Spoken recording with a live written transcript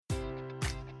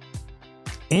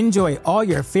Enjoy all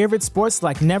your favorite sports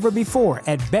like never before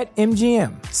at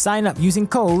BetMGM. Sign up using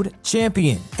code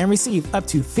CHAMPION and receive up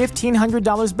to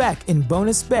 $1,500 back in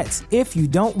bonus bets if you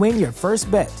don't win your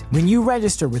first bet. When you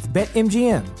register with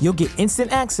BetMGM, you'll get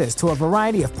instant access to a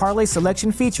variety of parlay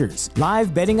selection features,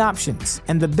 live betting options,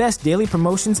 and the best daily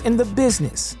promotions in the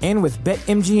business. And with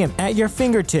BetMGM at your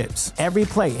fingertips, every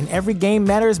play and every game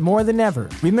matters more than ever.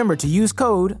 Remember to use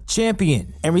code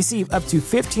CHAMPION and receive up to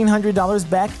 $1,500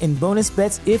 back in bonus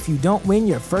bets if you don't win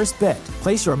your first bet.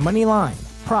 Place your money line,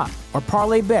 prop, or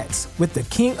parlay bets with the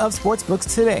king of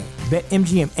sportsbooks today.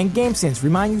 BetMGM and GameSense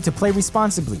remind you to play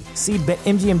responsibly. See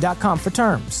BetMGM.com for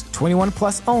terms. 21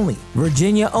 plus only.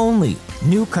 Virginia only.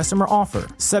 New customer offer.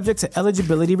 Subject to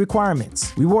eligibility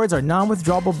requirements. Rewards are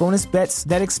non-withdrawable bonus bets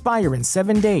that expire in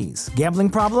 7 days. Gambling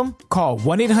problem? Call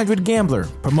 1-800-GAMBLER.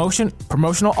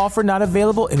 Promotional offer not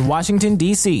available in Washington,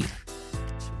 D.C.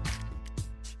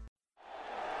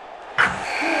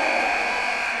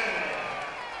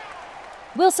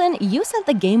 Wilson, you sent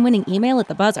the game-winning email at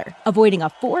the buzzer, avoiding a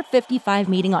 4:55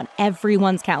 meeting on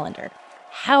everyone's calendar.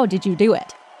 How did you do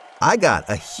it? I got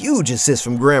a huge assist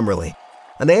from Grammarly,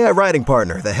 an AI writing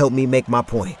partner that helped me make my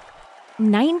point.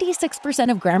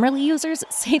 96% of Grammarly users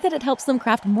say that it helps them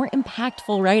craft more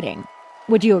impactful writing.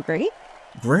 Would you agree?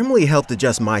 Grammarly helped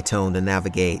adjust my tone to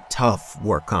navigate tough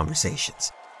work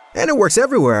conversations. And it works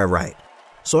everywhere I write,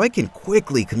 so I can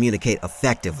quickly communicate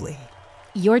effectively.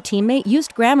 Your teammate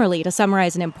used Grammarly to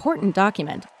summarize an important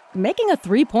document, making a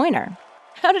 3-pointer.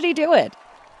 How did he do it?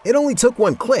 It only took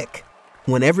one click.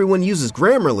 When everyone uses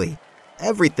Grammarly,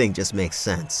 everything just makes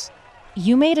sense.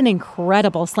 You made an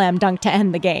incredible slam dunk to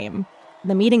end the game.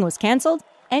 The meeting was canceled,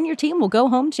 and your team will go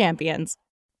home champions.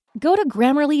 Go to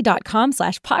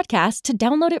Grammarly.com/podcast to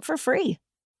download it for free.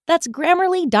 That's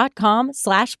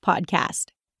Grammarly.com/podcast.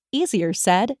 Easier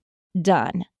said,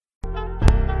 done.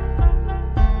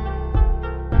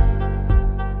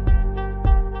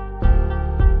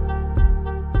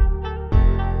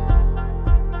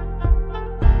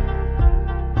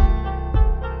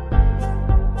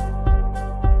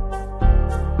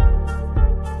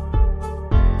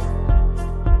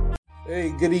 Hey,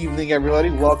 good evening, everybody.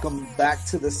 Welcome back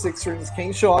to the Six Rings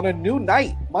Kane Show on a new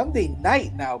night, Monday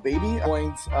night now, baby.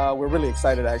 We're really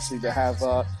excited, actually, to have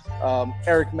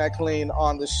Eric McLean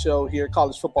on the show here,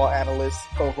 college football analyst,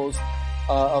 co-host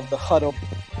of The Huddle.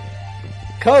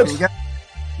 Coach,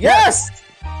 yes!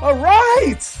 All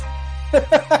right!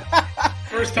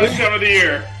 First touchdown of the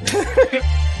year.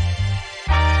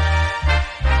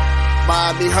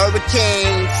 Miami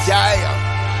Hurricanes, yeah.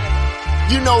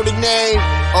 You know the name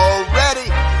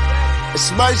already.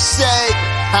 It's Mercy.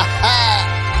 Ha ha.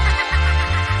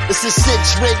 It's the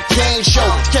Six Ring Kane Show.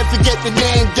 Can't forget the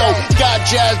name though. Got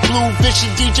Jazz, Blue, Vision,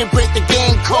 DJ, break the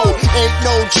game code. Ain't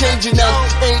no changing them,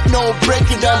 ain't no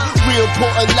breaking them. We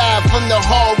reporting live from the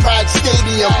Hard Rock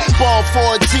Stadium. Ball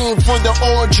 14 for the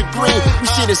orange and green. We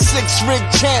see the Six Ring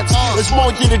champs. It's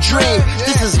more than a dream.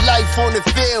 This is life on the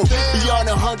field.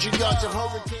 Beyond 100 yards, a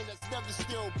hurricane that's never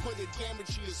still put a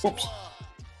damage to your squad.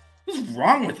 What's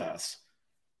wrong with us?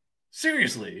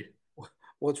 Seriously.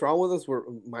 What's wrong with us? We're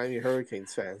Miami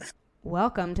Hurricanes fans.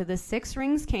 Welcome to the Six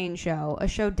Rings Kane Show, a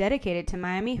show dedicated to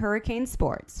Miami Hurricane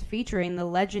sports, featuring the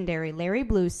legendary Larry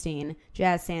Bluestein,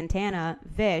 Jazz Santana,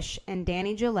 Vish, and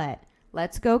Danny Gillette.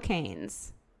 Let's go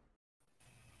Canes.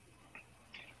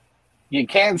 You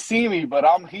can't see me, but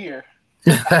I'm here.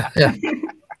 Oh,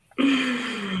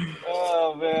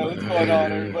 man. What's going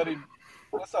on, everybody?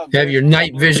 What's up? You have your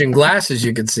night vision glasses,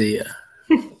 you can see you.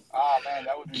 Oh, man,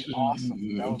 that would be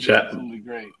awesome. That would be absolutely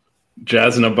great.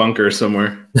 Jazz in a bunker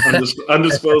somewhere.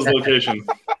 Undisclosed location.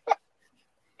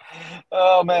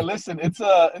 Oh, man, listen, it's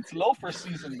loafer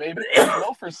season, baby. It's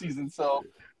loafer season, so,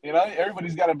 you know,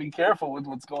 everybody's got to be careful with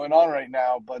what's going on right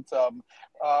now. But,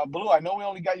 Blue, I know we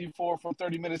only got you for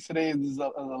 30 minutes today. This is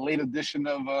a late edition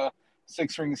of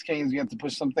Six Rings Canes. We have to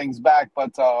push some things back,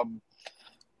 but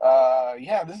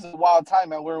yeah, this is a wild time,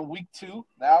 man. We're in week 2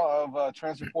 now of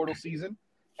transfer portal season,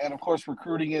 and of course,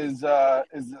 recruiting is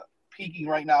peaking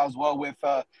right now as well with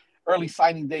early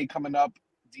signing day coming up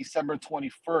December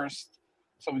 21st.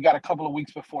 So we got a couple of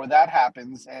weeks before that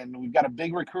happens, and we've got a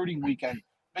big recruiting weekend,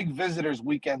 big visitors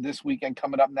weekend this weekend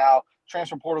coming up now.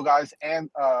 Transfer portal guys and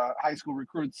high school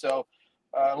recruits. So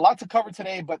a lot to cover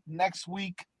today, but next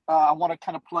week I want to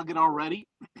kind of plug it already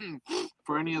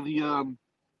for any of the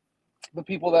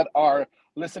people that are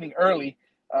listening early.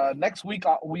 Next week,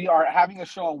 we are having a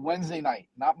show on Wednesday night,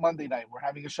 not Monday night. We're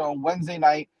having a show on Wednesday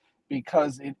night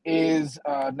because it is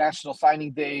National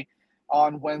Signing Day.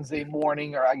 on Wednesday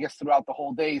morning, or I guess throughout the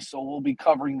whole day. So we'll be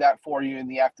covering that for you in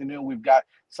the afternoon. We've got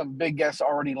some big guests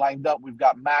already lined up. We've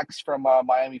got Max from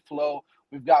Miami Flow.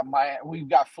 We've got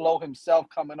Flo himself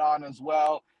coming on as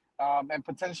well, and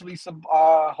potentially some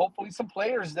hopefully some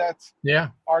players that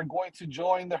are going to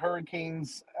join the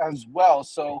Hurricanes as well.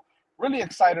 So really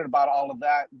excited about all of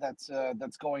that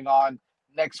that's going on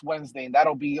next Wednesday, and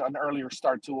that'll be an earlier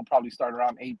start too. We'll probably start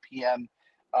around 8 p.m.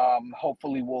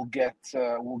 Hopefully we'll get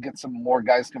some more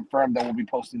guys confirmed, then we'll be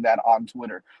posting that on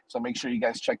Twitter. So make sure you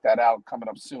guys check that out coming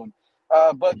up soon.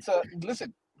 But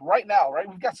listen, right now, right?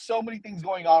 We've got so many things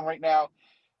going on right now.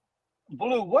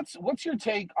 Blue, what's your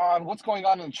take on what's going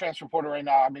on in the transfer portal right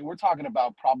now? I mean, we're talking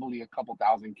about probably a couple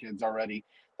thousand kids already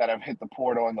that have hit the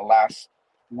portal in the last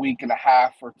week and a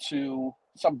half or two.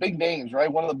 Some big names,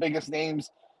 right? One of the biggest names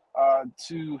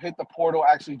to hit the portal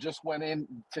actually just went in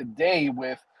today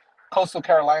with Coastal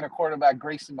Carolina quarterback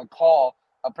Grayson McCall.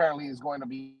 Apparently is going to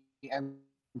be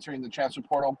entering the transfer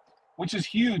portal, which is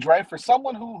huge, right? For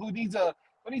someone who needs a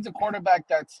quarterback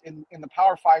that's in the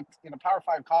Power 5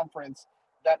 conference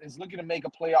that is looking to make a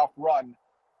playoff run.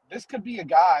 This could be a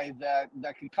guy that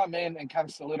could come in and kind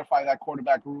of solidify that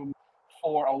quarterback room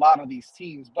for a lot of these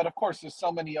teams. But of course, there's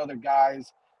so many other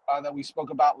guys that we spoke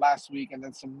about last week, and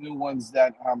then some new ones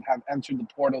that have entered the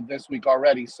portal this week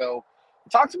already. So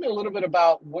talk to me a little bit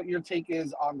about what your take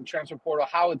is on the transfer portal,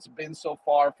 how it's been so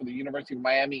far for the University of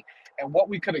Miami, and what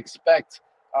we could expect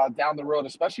down the road,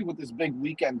 especially with this big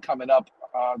weekend coming up,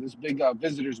 this big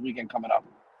visitors weekend coming up.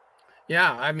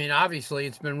 Yeah, I mean, obviously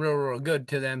it's been real good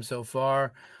to them so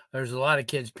far. There's a lot of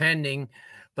kids pending,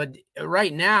 but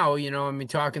right now,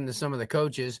 talking to some of the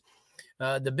coaches,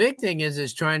 the big thing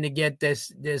is trying to get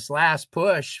this last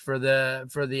push for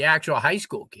the actual high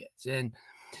school kids. And,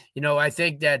 I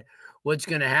think that what's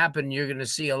going to happen, you're going to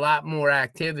see a lot more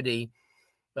activity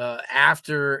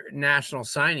after National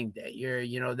Signing Day.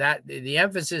 That the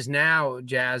emphasis now,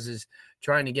 Jazz, is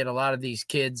trying to get a lot of these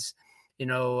kids.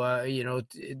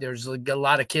 There's a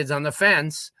lot of kids on the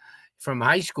fence from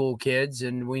high school kids,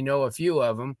 and we know a few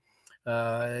of them.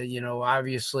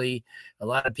 Obviously a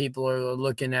lot of people are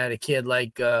looking at a kid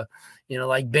like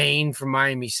Bain from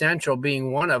Miami Central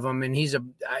being one of them. And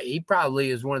he probably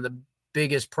is one of the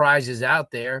biggest prizes out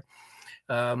there.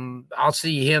 I'll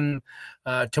see him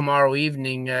tomorrow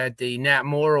evening at the Nat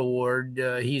Moore Award.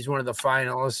 He's one of the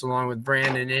finalists along with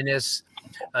Brandon Innes,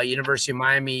 University of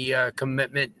Miami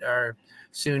commitment, or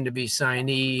soon to be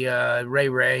signee,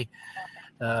 Ray,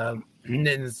 and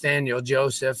then Nathaniel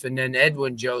Joseph, and then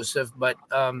Edwin Joseph. But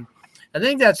I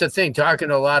think that's the thing, talking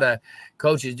to a lot of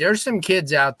coaches, there's some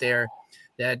kids out there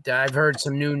that I've heard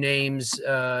some new names,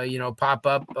 pop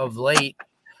up of late.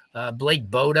 Blake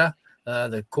Boda,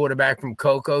 the quarterback from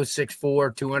Cocoa,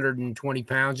 6'4", 220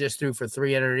 pounds, just threw for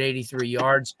 383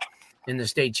 yards in the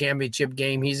state championship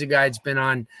game. He's a guy that's been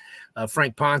on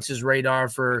Frank Ponce's radar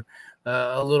for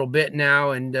a little bit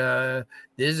now. And this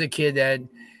is a kid that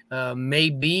may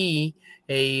be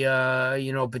a,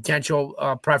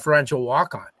 potential preferential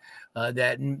walk-on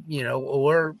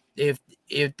or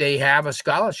if they have a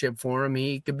scholarship for him,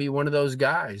 he could be one of those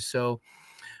guys. So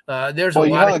there's a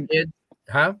lot of kids.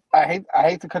 Huh? I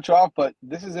hate to cut you off, but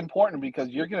this is important because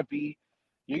you're gonna be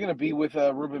with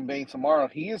Ruben Bain tomorrow.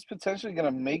 He is potentially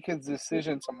gonna make his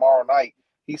decision tomorrow night.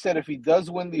 He said if he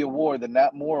does win the award, the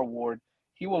Nat Moore Award,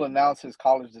 he will announce his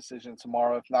college decision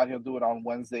tomorrow. If not, he'll do it on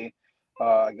Wednesday.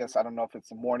 I guess I don't know if it's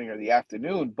the morning or the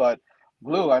afternoon. But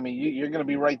Blue, I mean, you're gonna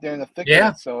be right there in the thick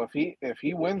of it. So if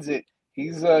he wins it,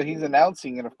 he's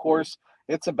announcing, and of course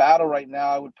it's a battle right now.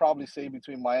 I would probably say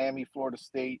between Miami, Florida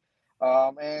State.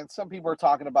 And some people are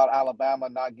talking about Alabama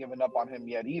not giving up on him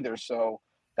yet either. So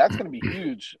that's going to be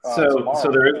huge.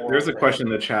 So there's a question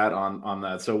in the chat on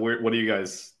that. So what do you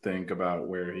guys think about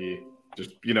where he just,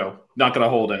 not going to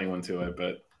hold anyone to it,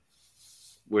 but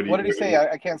what did he say?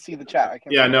 I can't see the chat.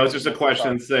 It's just a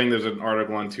question saying there's an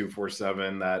article on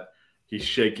 247 that he's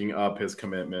shaking up his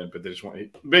commitment, but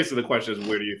basically the question is,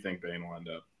 where do you think Bain will end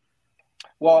up?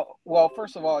 Well,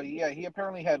 first of all, he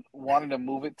apparently had wanted to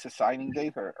move it to signing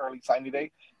day, for early signing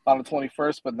day on the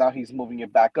 21st, but now he's moving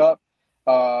it back up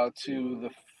to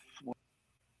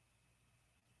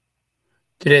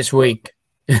this week.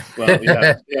 Well,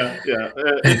 yeah.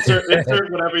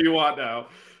 Insert whatever you want now.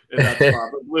 But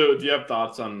Blue, do you have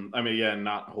thoughts on? I mean, again,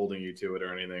 not holding you to it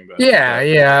or anything, but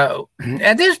yeah.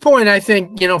 At this point, I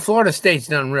think Florida State's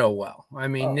done real well. I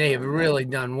mean, they have really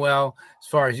done well as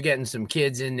far as getting some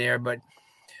kids in there, but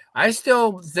I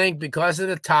still think because of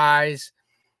the ties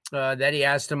that he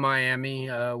has to Miami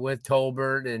with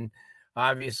Tolbert, and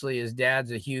obviously his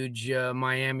dad's a huge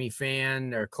Miami fan.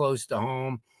 They're close to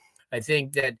home. I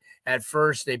think that at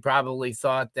first they probably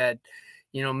thought that,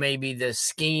 maybe the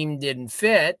scheme didn't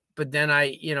fit. But then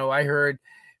I heard,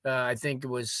 I think it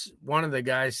was one of the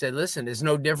guys said, listen, it's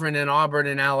no different than Auburn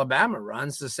and Alabama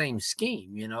runs the same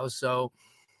scheme, So,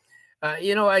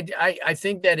 I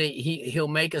think that he'll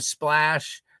make a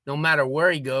splash no matter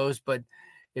where he goes. But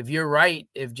if you're right,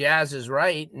 if Jazz is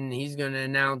right and he's going to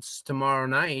announce tomorrow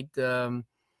night, that'd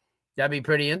be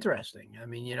pretty interesting. I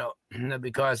mean,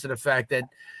 because of the fact that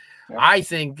I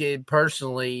think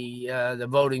personally, the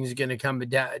voting is going to come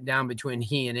down between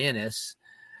he and Ennis.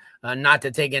 Not to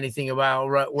take anything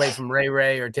away from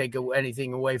Ray or take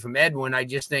anything away from Edwin. I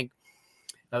just think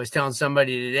I was telling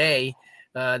somebody today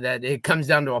that it comes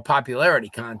down to a popularity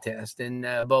contest. And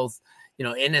both,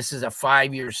 Ennis is a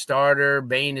 5-year starter.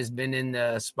 Bain has been in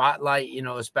the spotlight,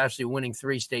 especially winning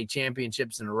 3 state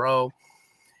championships in a row.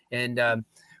 And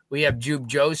we have Jude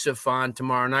Joseph on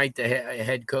tomorrow night, the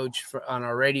head coach on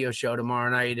our radio show tomorrow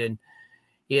night. And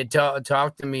he had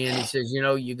talked to me and he says,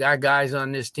 you got guys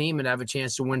on this team that have a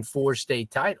chance to win 4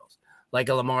 state titles, like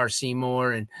a Lamar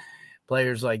Seymour and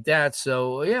players like that.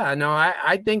 So, yeah, no,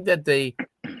 I think that the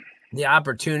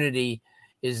opportunity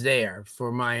is there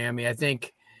for Miami. I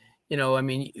think,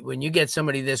 when you get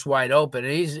somebody this wide open,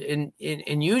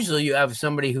 and usually you have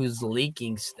somebody who's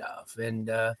leaking stuff, and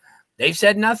they've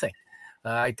said nothing.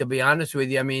 To be honest with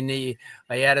you,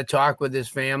 I had a talk with his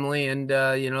family, and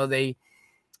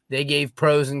they gave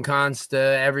pros and cons to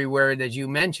everywhere that you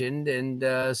mentioned,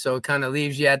 and so it kind of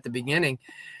leaves you at the beginning.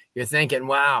 You're thinking,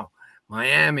 wow,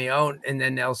 Miami, and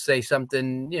then they'll say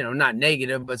something, not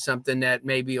negative, but something that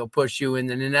maybe will push you in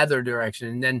another direction.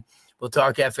 And then we'll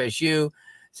talk FSU,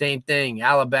 same thing,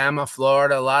 Alabama,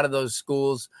 Florida, a lot of those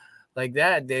schools like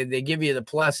that, they give you the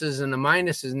pluses and the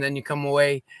minuses, and then you come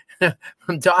away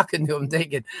from talking to them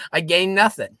thinking, I gained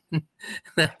nothing.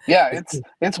 Yeah,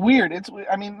 it's weird.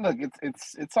 Look,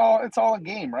 it's all a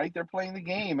game, right? They're playing the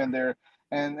game, and they're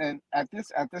and at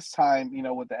this time,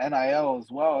 with the NIL as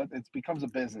well, it becomes a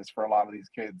business for a lot of these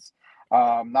kids.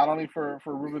 Not only for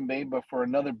Ruben Bain, but for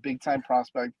another big time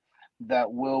prospect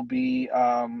that will be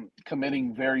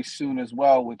committing very soon as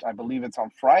well, which I believe it's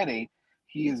on Friday.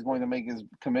 He is going to make his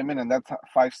commitment, and that's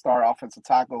 5-star offensive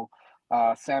tackle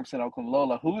Samson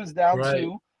Okunlola, who is down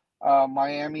to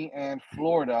Miami and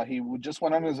Florida. He just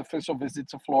went on his official visit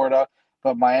to Florida,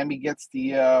 but Miami gets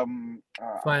the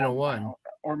final one.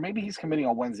 Or maybe he's committing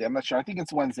on Wednesday. I'm not sure. I think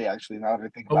it's Wednesday, actually, now that I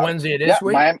think about Wednesday it is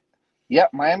week?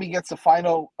 Miami gets the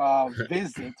final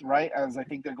visit, right? As I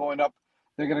think they're going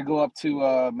to go up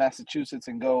to Massachusetts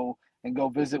and go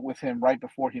visit with him right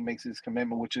before he makes his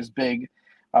commitment, which is big.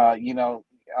 A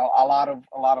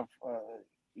lot of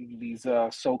these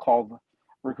so-called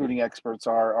recruiting experts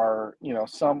are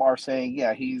some are saying,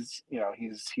 yeah, he's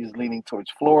leaning towards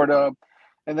Florida,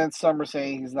 and then some are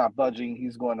saying he's not budging,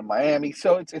 he's going to Miami.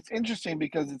 So it's interesting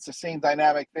because it's the same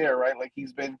dynamic there, right? Like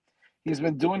he's been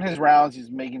doing his rounds,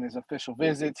 he's making his official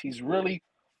visits, he's really,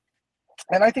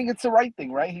 and I think it's the right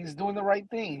thing, right? He's doing the right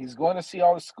thing. He's going to see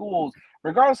all the schools,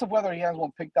 regardless of whether he has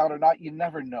one picked out or not. You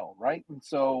never know, right? And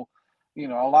so, a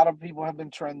lot of people have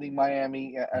been trending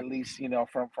Miami, at least,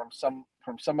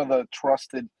 from some of the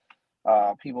trusted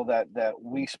people that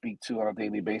we speak to on a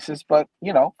daily basis. But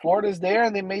Florida's there,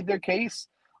 and they made their case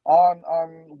on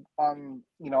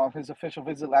his official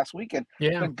visit last weekend.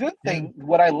 Yeah. The good thing,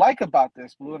 what I like about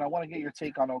this, Blue, and I want to get your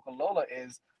take on Okunlola,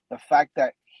 is the fact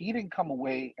that he didn't come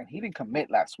away and he didn't commit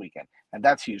last weekend, and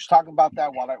that's huge. Talk about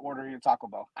that while I order your Taco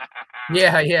Bell.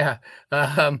 Yeah.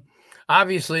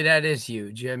 Obviously, that is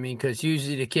huge. Because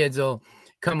usually the kids will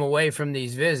come away from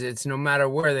these visits no matter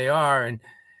where they are. And,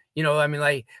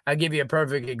 like I'll give you a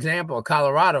perfect example,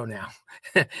 Colorado now.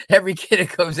 Every kid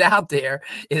that goes out there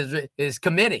is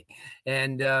committing.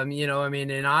 And,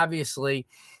 and obviously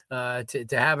to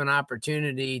have an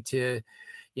opportunity to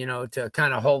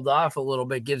kind of hold off a little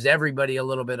bit gives everybody a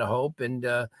little bit of hope. And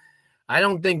I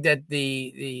don't think that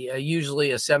the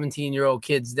usually a 17-year-old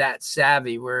kid's that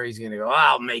savvy where he's going to go,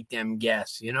 I'll make them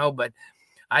guess, but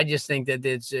I just think that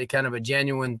it's a kind of a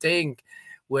genuine thing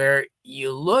where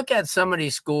you look at some of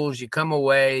these schools, you come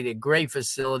away, they're great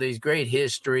facilities, great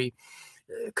history,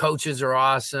 coaches are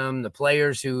awesome, the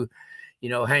players who,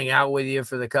 hang out with you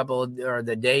for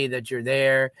the day that you're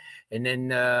there, and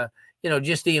then,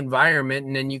 just the environment.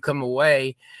 And then you come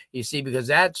away, you see, because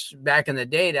that's back in the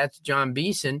day, that's John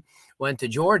Beeson went to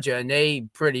Georgia and they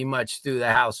pretty much threw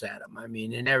the house at him.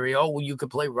 You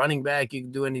could play running back, you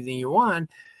could do anything you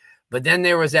want. But then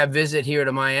there was that visit here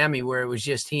to Miami where it was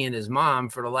just he and his mom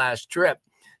for the last trip.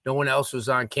 No one else was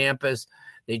on campus.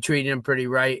 They treated him pretty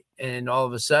right. And all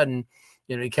of a sudden,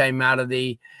 he came out of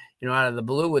the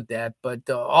blue with that. But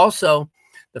also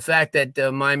the fact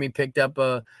that Miami picked up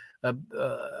a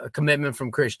commitment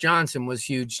from Chris Johnson was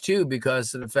huge too,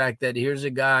 because of the fact that here's a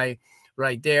guy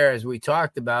right there, as we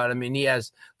talked about. I mean, he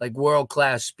has like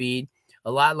world-class speed,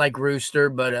 a lot like Rooster,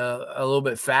 but a little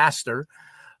bit faster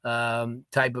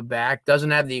type of back.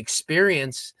 Doesn't have the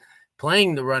experience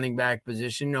playing the running back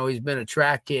position. No, he's been a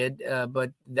track kid,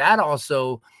 but that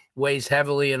also weighs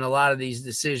heavily in a lot of these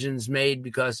decisions made,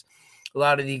 because a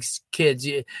lot of these kids,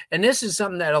 and this is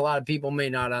something that a lot of people may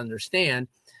not understand,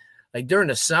 like during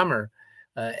the summer,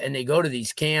 and they go to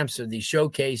these camps or these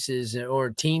showcases or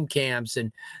team camps,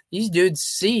 and these dudes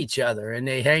see each other and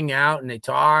they hang out and they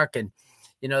talk, and,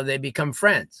 you know, they become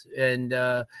friends. And,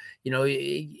 you know,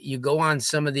 you go on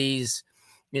some of these,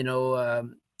 you know,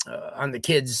 on the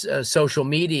kids' social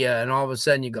media, and all of a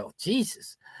sudden you go,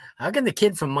 Jesus, how can the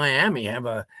kid from Miami have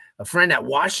a friend at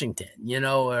Washington, you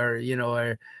know,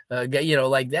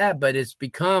 like that? But it's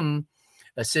become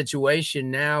a situation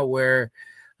now where,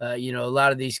 you know, a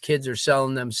lot of these kids are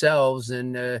selling themselves,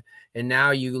 and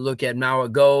now you look at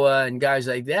Mauagoa and guys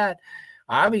like that.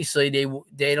 Obviously,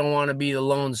 they don't want to be the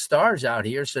lone stars out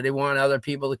here, so they want other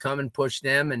people to come and push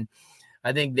them. And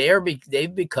I think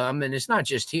they've become, and it's not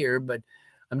just here, but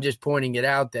I'm just pointing it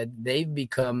out, that they've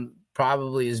become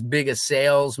probably as big a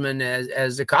salesman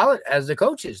as the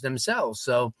coaches themselves.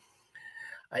 So,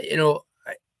 you know,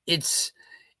 it's,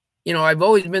 you know, I've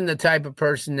always been the type of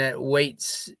person that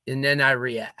waits and then I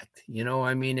react. You know,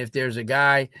 I mean, if there's a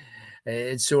guy,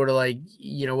 it's sort of like,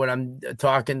 you know, when I'm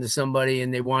talking to somebody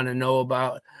and they want to know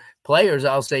about players,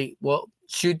 I'll say, well,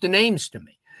 shoot the names to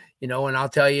me, you know, and I'll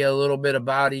tell you a little bit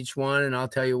about each one, and I'll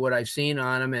tell you what I've seen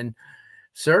on them. And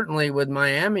certainly with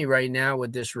Miami right now,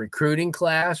 with this recruiting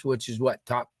class, which is what,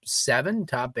 top 7,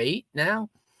 top 8 now,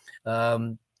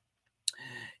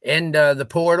 and the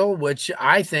portal, which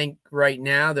I think right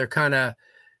now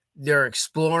they're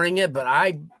exploring it. But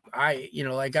I, you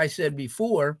know, like I said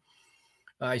before,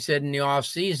 I said in the off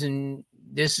season,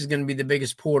 this is going to be the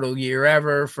biggest portal year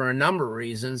ever for a number of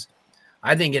reasons.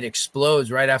 I think it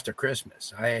explodes right after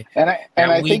Christmas. I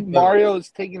think Mario is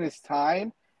taking his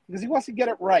time, because he wants to get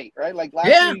it right? Like last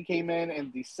year he came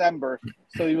in December,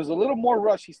 so he was a little more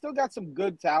rushed. He still got some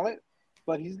good talent,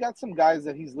 but he's got some guys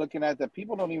that he's looking at that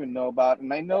people don't even know about.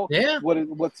 And I know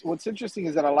what's interesting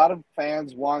is that a lot of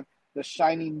fans want the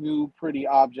shiny new pretty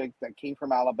object that came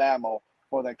from Alabama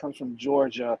or that comes from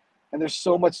Georgia. And there's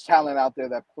so much talent out there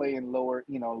that play in lower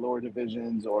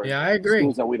divisions or I agree.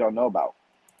 Schools that we don't know about.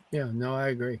 Yeah, no, I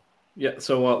agree. Yeah,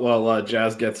 so while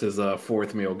Jazz gets his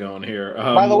fourth meal going here.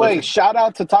 By the way, shout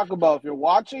out to Taco Bell. If you're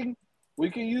watching, we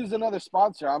can use another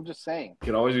sponsor. I'm just saying. You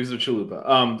could always use the chalupa.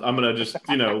 I'm going to just,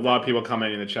 you know, a lot of people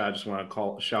commenting in the chat. Just want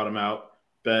to shout them out.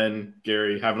 Ben,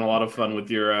 Gary, having a lot of fun with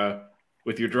your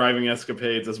driving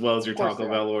escapades as well as your Taco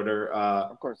Bell order.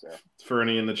 Of course, yeah.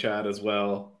 Fernie in the chat as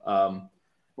well.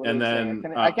 And then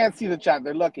I can't see the chat.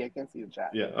 They're lucky I can't see the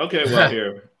chat. Yeah. Okay. Well,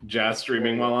 here, Jazz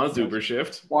streaming while on his Uber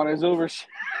shift. On his Uber shift.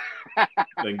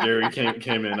 Then Gary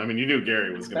came in. I mean, you knew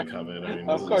Gary was going to come in. I mean,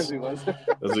 of course he was.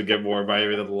 This would get more by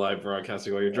the live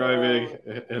broadcasting while you're driving,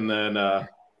 and then no,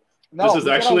 this is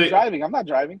actually driving. I'm not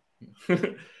driving.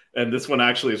 And this one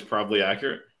actually is probably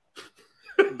accurate.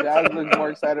 Jazz was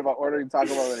more excited about ordering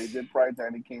Taco Bell than he did prior to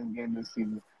any game this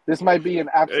season. This might be an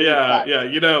absolute fact. Yeah.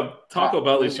 You know, Taco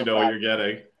Bell, at least you know what you're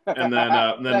getting. And then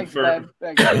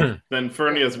then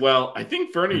Fernie as well. I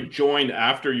think Fernie joined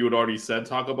after you had already said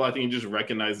Taco Bell. I think he just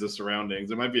recognized the surroundings.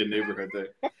 It might be a neighborhood thing.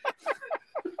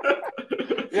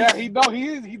 Yeah, he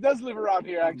does live around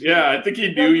here, actually. Yeah, I think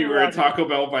he knew you were at Taco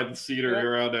Bell by the cedar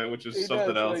around it, which is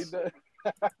something else.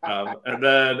 And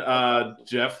then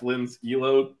Jeff Lynn's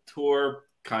ELO tour,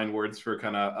 kind words for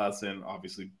kind of us, and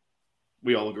obviously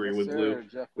we all agree with Blue,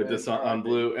 with this on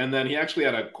Blue. And then he actually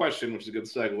had a question, which is a good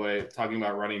segue, talking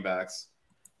about running backs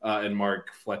and Mark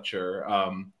Fletcher.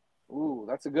 Ooh,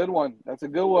 that's a good one.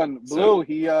 Blue, so,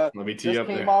 he let me tee up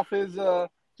came off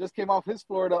his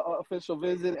Florida official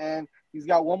visit, and he's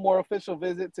got one more official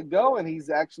visit to go, and he's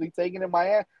actually taking it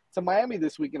to Miami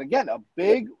this weekend. Again, a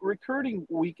big recruiting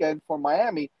weekend for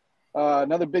Miami.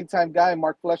 Another big-time guy,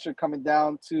 Mark Fletcher, coming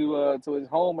down to his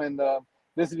home and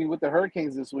visiting with the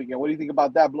Hurricanes this weekend. What do you think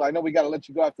about that, Blue? I know we got to let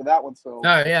you go after that one. So,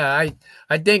 yeah,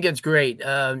 I think it's great.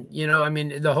 You know, I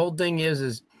mean, the whole thing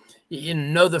is you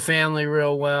know the family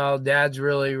real well. Dad's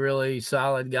really, really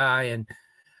solid guy, and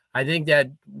I think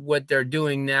that what they're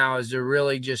doing now is they're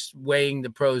really just weighing the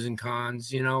pros and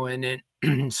cons. You know, and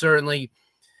then certainly,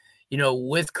 you know,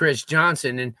 with Chris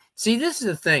Johnson, and see, this is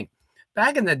the thing.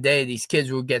 Back in the day, these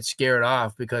kids would get scared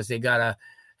off because they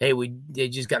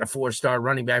just got a 4-star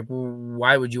running back.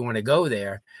 Why would you want to go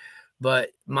there?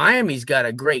 But Miami's got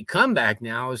a great comeback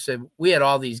now. So we had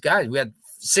all these guys. We had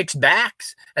 6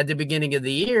 backs at the beginning of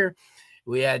the year.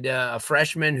 We had a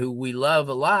freshman who we love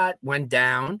a lot went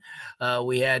down.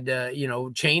 We had,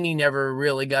 Chaney never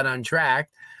really got on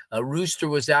track. Rooster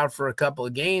was out for a couple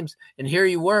of games. And here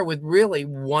you were with really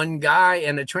one guy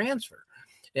and a transfer.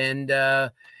 And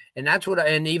that's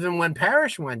and even when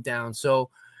Parrish went down.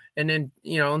 So, and then,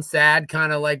 and Thad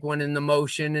kind of like went in the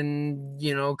motion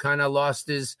and, kind of lost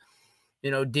his,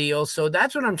 deal. So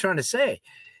that's what I'm trying to say.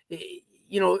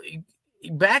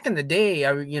 Back in the day,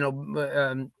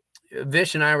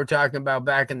 Vish and I were talking about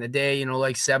back in the day,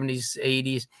 like 70s,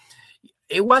 80s.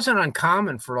 It wasn't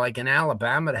uncommon for like an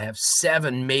Alabama to have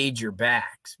 7 major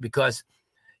backs because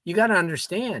you got to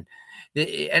understand that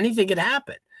anything could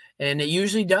happen. And it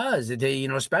usually does,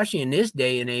 especially in this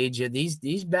day and age,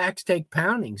 these backs take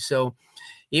pounding. So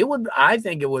I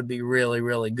think it would be really,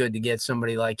 really good to get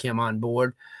somebody like him on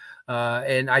board.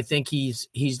 And I think he's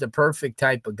the perfect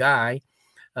type of guy.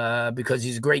 Because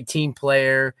he's a great team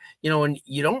player, and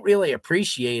you don't really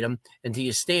appreciate him until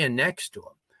you stand next to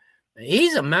him.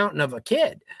 He's a mountain of a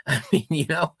kid.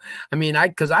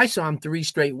 Because I saw him 3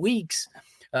 straight weeks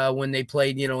when they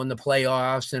played, in the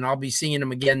playoffs, and I'll be seeing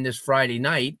him again this Friday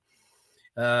night.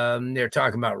 They're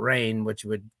talking about rain, which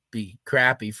would be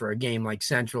crappy for a game like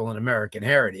Central and American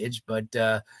Heritage, but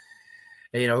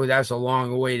that's a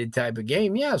long-awaited type of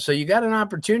game. Yeah, so you got an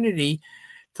opportunity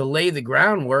to lay the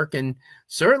groundwork, and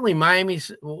certainly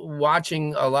Miami's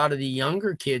watching a lot of the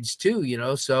younger kids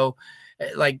too, so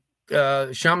like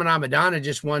Chaminade Madonna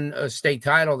just won a state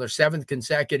title, their 7th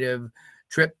consecutive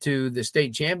trip to the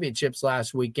state championships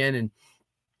last weekend, and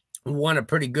won a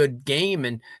pretty good game.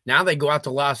 And now they go out to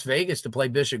Las Vegas to play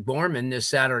Bishop Gorman this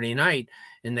Saturday night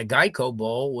in the Geico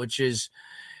Bowl, which is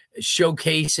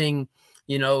showcasing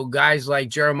guys like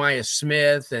Jeremiah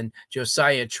Smith and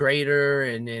Josiah Trader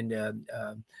and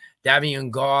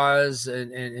Davion Gauze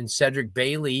and Cedric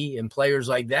Bailey and players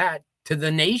like that to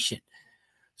the nation.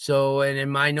 So,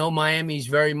 and I know Miami's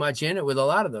very much in it with a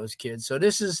lot of those kids. So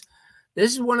this is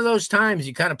one of those times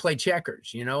you kind of play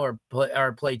checkers, or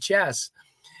play chess,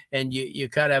 and you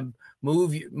kind of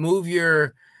move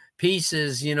your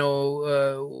pieces,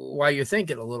 while you're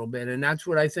thinking a little bit. And that's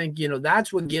what I think,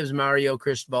 that's what gives Mario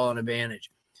Cristobal an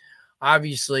advantage.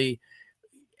 Obviously,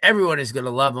 everyone is going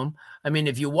to love him. I mean,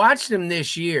 if you watched him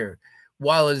this year,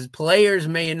 while his players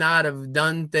may not have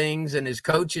done things and his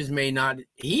coaches may not,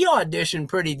 he auditioned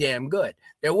pretty damn good.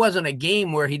 There wasn't a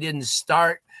game where he didn't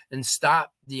start and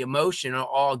stop the emotion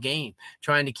all game,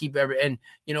 trying to keep and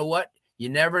you know what? You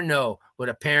never know what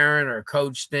a parent or a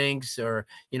coach thinks, or,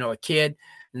 a kid,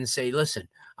 and say, listen,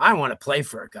 I want to play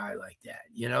for a guy like that,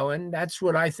 and that's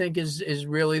what I think is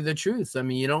really the truth. I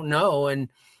mean, you don't know. And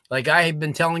like I have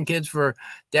been telling kids for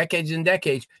decades and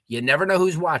decades, you never know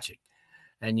who's watching,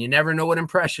 and you never know what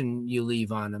impression you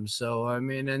leave on them. So, I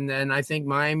mean, and I think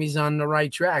Miami's on the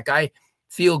right track. I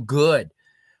feel good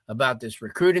about this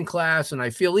recruiting class, and I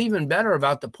feel even better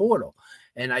about the portal.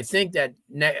 And I think that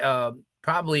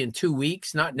probably in 2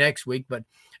 weeks, not next week, but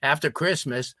after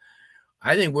Christmas,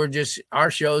 I think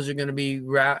our shows are going to be,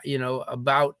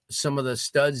 about some of the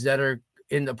studs that are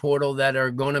in the portal that are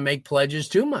going to make pledges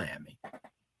to Miami.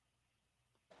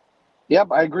 Yep,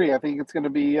 I agree. I think it's going to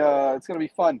be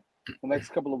fun the next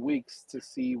couple of weeks to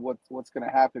see what's going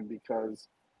to happen, because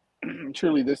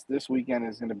truly this weekend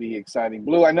is going to be exciting.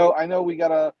 Blue, I know we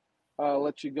gotta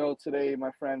let you go today, my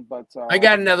friend, but I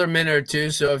got another minute or two,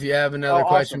 so if you have another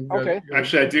question, awesome. Okay.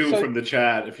 Actually, I do from the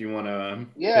chat. If you want to,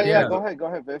 yeah, go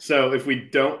ahead, Vish. So if we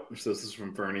don't, this is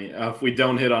from Bernie. If we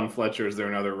don't hit on Fletcher, is there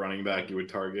another running back you would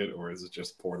target, or is it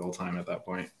just portal time at that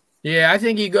point? Yeah, I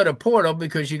think you go to portal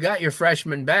because you got your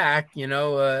freshman back,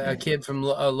 a kid from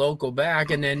a local back.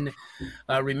 And then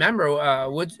remember, how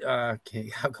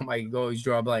come I always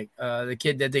draw a blank? The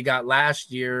kid that they got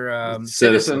last year,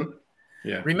 Citizen.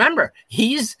 Yeah. Remember,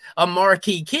 he's a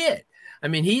marquee kid. I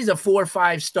mean, he's a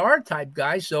 4-5 star type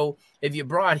guy. So if you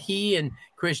brought he and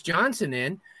Chris Johnson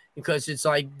in, because it's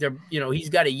like he's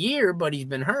got a year, but he's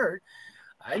been hurt,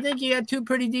 I think you got 2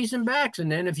 pretty decent backs.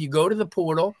 And then if you go to the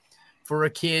portal for a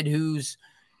kid who's,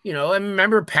 and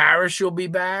remember Parrish will be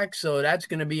back, so that's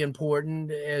going to be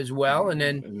important as well. And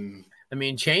then, I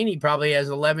mean, Chaney probably has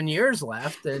 11 years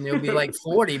left, and he'll be like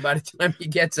 40 by the time he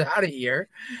gets out of here.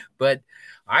 But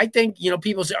I think,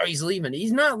 people say, oh, he's leaving.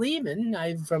 He's not leaving,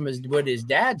 from what his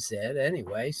dad said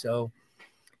anyway. So,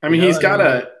 I mean, he's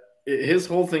got his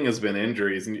whole thing has been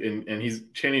injuries, and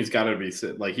Chaney's got to be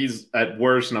like he's at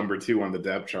worst number 2 on the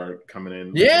depth chart coming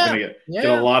in. Yeah, he's gonna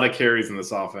get a lot of carries in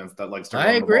this offense that likes to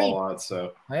run the ball a lot.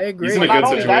 So I agree. He's in a Not good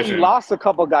only situation. that, you lost a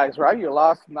couple guys, right? You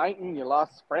lost Knighton, you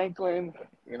lost Franklin.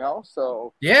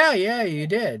 So yeah, you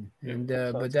did, and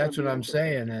but that's what I'm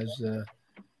saying.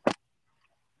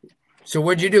 So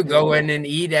what'd you do? Go in and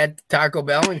eat at Taco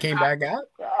Bell and came back out?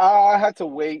 I had to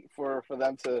wait for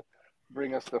them to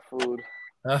bring us the food.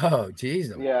 Oh,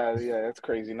 geez. Yeah, it's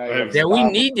crazy. Yeah, we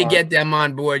need to get them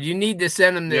on board. You need to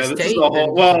send them this tape.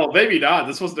 Well, maybe not.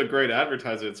 This wasn't a great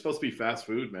advertisement. It's supposed to be fast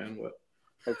food, man. What?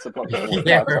 It's supposed to be.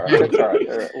 It's all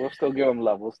right. We'll still give them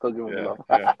love.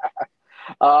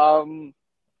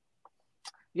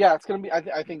 Yeah, it's gonna be.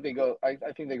 I think they go. I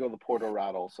think they go the Porter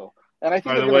route also. And I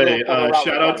think. By the way,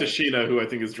 shout out to Sheena, who I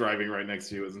think is driving right next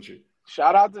to you, isn't she?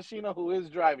 Shout out to Sheena, who is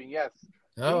driving. Yes.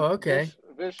 Oh, okay.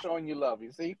 Vish showing you love.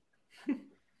 You see.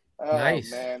 Nice,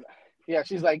 man. Yeah,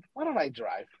 she's like, why don't I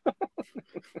drive?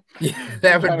 Yeah,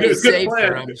 that would be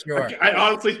safer, I'm sure. I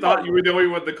honestly thought you were the only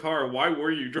one in the car. Why were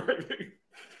you driving?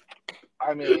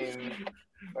 I mean,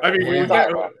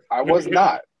 I was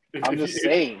not. I'm just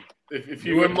saying. If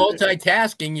you were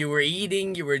multitasking, you were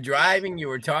eating, you were driving, you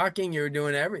were talking, you were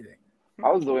doing everything.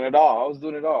 I was doing it all.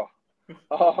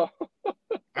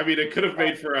 I mean, it could have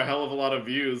made for a hell of a lot of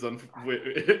views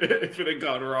if it had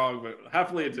gone wrong, but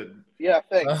happily it didn't. Yeah,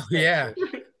 thanks. Oh, yeah.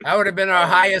 That would have been our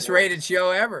highest rated show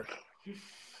ever.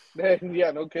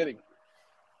 Yeah, no kidding.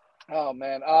 Oh,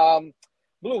 man.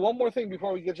 Blue, one more thing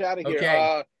before we get you out of here.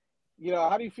 Okay.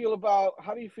 How do you feel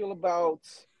about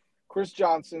Chris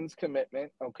Johnson's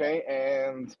commitment, okay,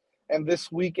 and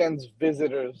this weekend's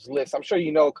visitors list? I'm sure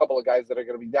you know a couple of guys that are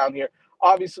going to be down here.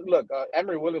 Obviously, look,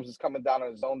 Emory Williams is coming down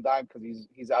on his own dime because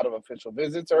he's out of official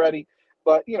visits already.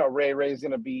 But, Ray's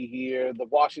going to be here. The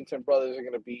Washington brothers are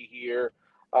going to be here.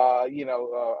 A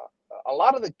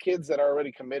lot of the kids that are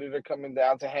already committed are coming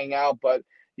down to hang out. But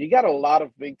you got a lot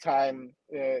of big-time,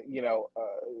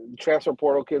 transfer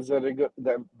portal kids that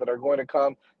are going to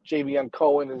come. Javion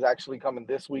Cohen is actually coming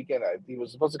this weekend. He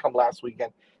was supposed to come last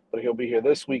weekend, but he'll be here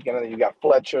this weekend. And then you got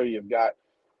Fletcher. You've got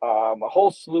a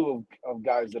whole slew of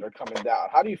guys that are coming down.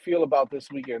 How do you feel about this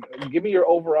weekend? Give me your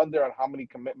over-under on how many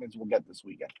commitments we'll get this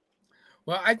weekend.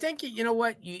 Well, I think, you know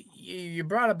what, you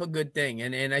brought up a good thing,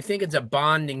 and I think it's a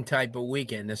bonding type of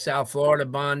weekend, the South Florida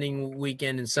bonding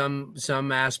weekend in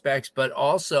some aspects, but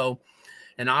also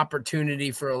an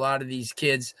opportunity for a lot of these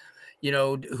kids,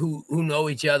 who know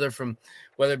each other from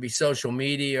whether it be social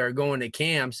media or going to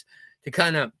camps, to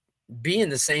kind of be in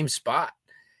the same spot.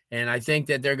 And I think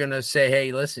that they're going to say,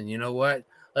 hey, listen, you know what,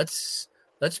 let's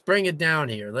bring it down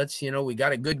here. We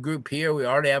got a good group here. We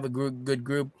already have a good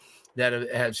group that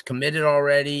has committed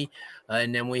already.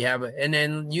 And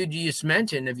then you just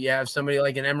mentioned, if you have somebody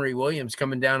like an Emory Williams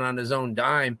coming down on his own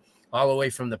dime all the way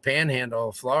from the panhandle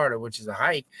of Florida, which is a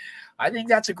hike, I think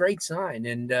that's a great sign.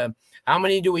 And how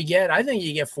many do we get? I think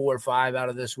you get 4 or 5 out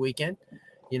of this weekend.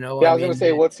 I was going to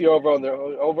say, what's the over-under?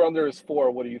 Over-under is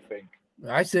 4. What do you think?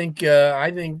 I think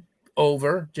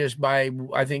over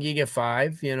I think you get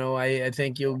 5. I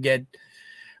think you'll get –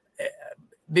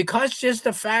 because just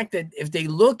the fact that if they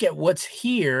look at what's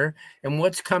here and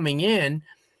what's coming in,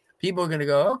 people are going to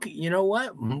go, okay, you know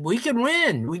what? We can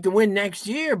win. We can win next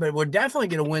year, but we're definitely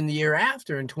going to win the year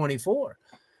after in 24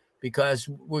 because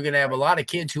we're going to have a lot of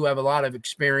kids who have a lot of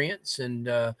experience. And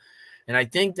I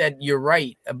think that you're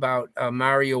right about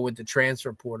Mario with the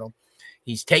transfer portal.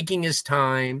 He's taking his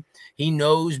time. He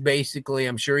knows basically,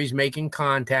 I'm sure he's making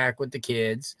contact with the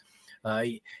kids.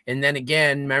 And then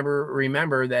again,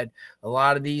 remember that a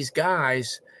lot of these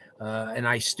guys,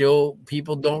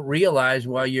 people don't realize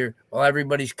while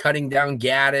everybody's cutting down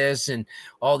Gaddis and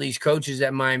all these coaches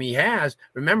that Miami has,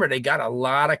 remember they got a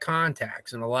lot of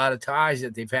contacts and a lot of ties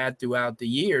that they've had throughout the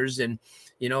years. And,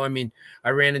 I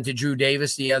ran into Drew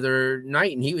Davis the other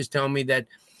night and he was telling me that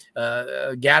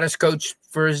Gaddis coached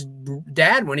for his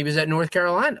dad when he was at North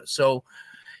Carolina. So,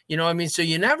 so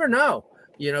you never know.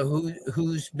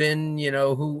 Who's been,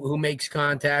 who makes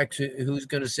contacts, who's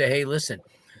going to say, hey, listen,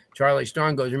 Charlie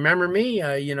Strong goes, remember me?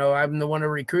 I'm the one who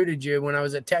recruited you when I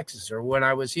was at Texas or when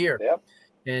I was here. Yep.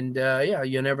 And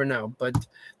you never know, but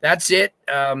that's it.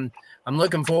 I'm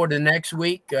looking forward to next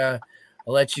week. I'll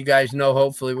let you guys know.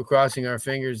 Hopefully we're crossing our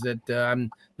fingers that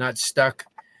I'm not stuck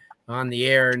on the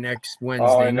air next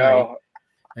Wednesday night.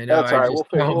 I know. That's all right.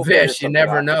 We'll fish. You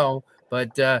never know,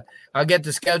 but I'll get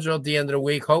the schedule at the end of the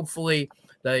week. Hopefully,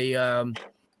 one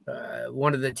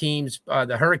of the teams,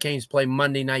 the Hurricanes, play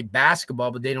Monday night basketball,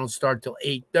 but they don't start till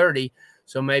 8:30.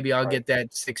 So maybe I'll get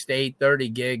that 6 to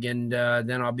 8:30 gig, and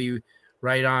then I'll be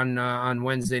right on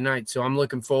Wednesday night. So I'm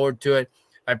looking forward to it.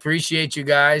 I appreciate you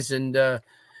guys, and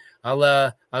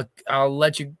I'll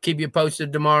let you keep you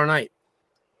posted tomorrow night.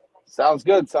 Sounds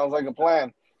good. Sounds like a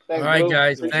plan. Thanks, all right, Blue.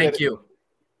 guys. Appreciate Thank it. you.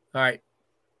 All right.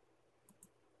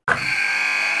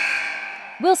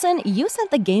 Wilson, you sent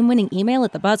the game-winning email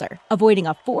at the buzzer, avoiding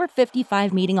a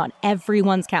 4:55 meeting on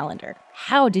everyone's calendar.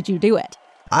 How did you do it?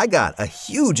 I got a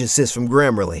huge assist from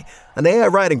Grammarly, an AI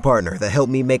writing partner that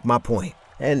helped me make my point.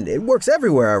 And it works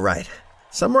everywhere I write.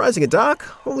 Summarizing a doc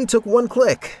only took one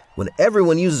click. When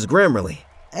everyone uses Grammarly,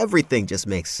 everything just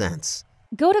makes sense.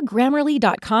 Go to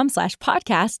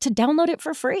Grammarly.com/podcast to download it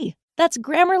for free. That's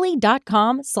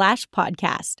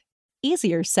Grammarly.com/podcast.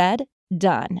 Easier said,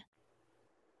 done.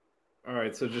 All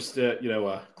right, so just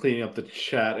cleaning up the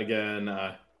chat again.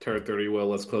 Turd 30 will.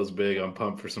 Let's close big. I'm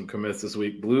pumped for some commits this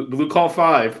week. Blue call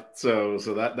 5. So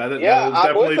that yeah, that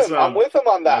I'm with him. some. I'm with him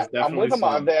on that. I'm with him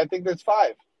some. on that. I think there's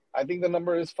 5. I think the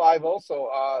number is 5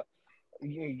 also.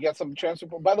 You get some transfer.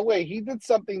 By the way, he did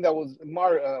something that was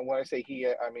Mario. When I say he,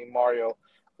 I mean Mario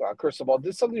Cristobal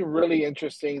did something really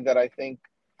interesting that I think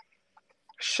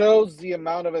shows the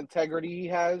amount of integrity he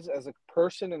has as a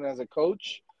person and as a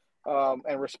coach,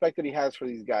 and respect that he has for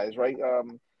these guys. Right.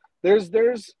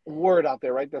 There's word out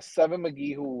there, right? That Seven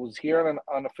McGee, who was here on an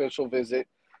unofficial visit,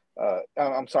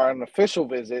 an official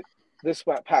visit this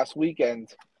past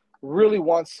weekend, really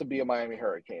wants to be a Miami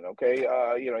Hurricane. Okay,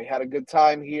 he had a good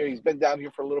time here. He's been down here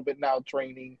for a little bit now,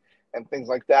 training and things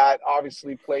like that.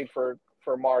 Obviously, played for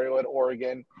Mario at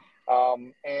Oregon,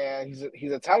 and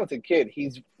he's a talented kid.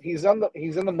 He's in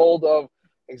the mold of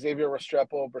Xavier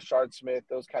Restrepo, Brashard Smith,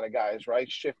 those kind of guys,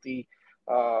 right? Shifty.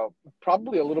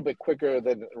 Probably a little bit quicker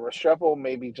than Restrepo,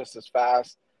 maybe just as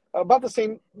fast. About the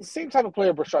same type of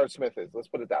player Brashard Smith is. Let's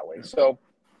put it that way. So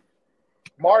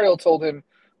Mario told him,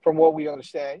 from what we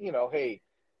understand, hey,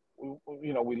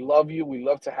 we love you, we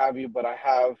love to have you, but I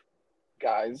have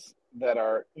guys that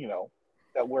are,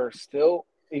 that we're still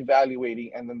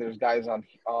evaluating, and then there's guys on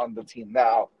the team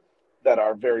now that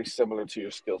are very similar to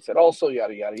your skill set. Also,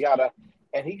 yada yada yada.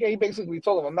 And he basically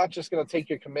told him, I'm not just going to take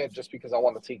your commit just because I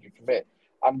want to take your commit.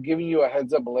 I'm giving you a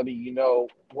heads up and letting you know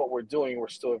what we're doing. We're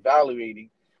still evaluating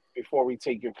before we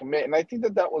take your commit. And I think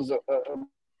that was a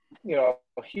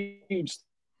huge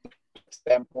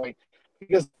standpoint,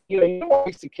 because, you don't want to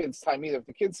waste the kid's time either. If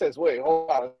the kid says, wait, hold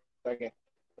on a second,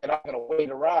 and I'm going to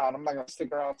wait around, I'm not going to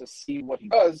stick around to see what he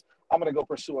does, I'm going to go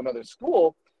pursue another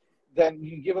school, then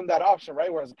you give him that option,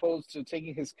 right? Whereas opposed to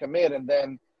taking his commit and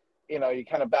then, you're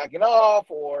kind of backing off,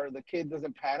 or the kid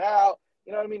doesn't pan out.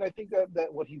 You know what I mean? I think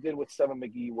that what he did with Seven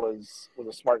McGee was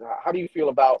a smart. How do you feel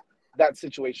about that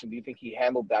situation? Do you think he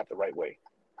handled that the right way?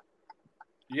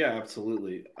 Yeah,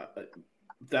 absolutely.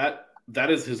 That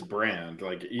is his brand.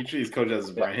 Like, each of these coaches has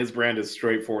his brand. His brand is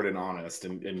straightforward and honest.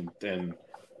 And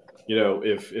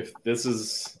if this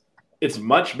is, it's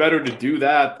much better to do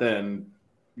that than,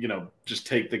 just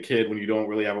take the kid when you don't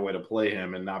really have a way to play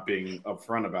him, and not being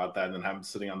upfront about that, and then have him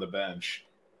sitting on the bench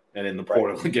and in the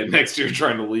portal again next year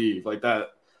trying to leave like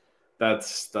that.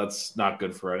 That's not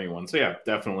good for anyone. So yeah,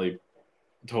 definitely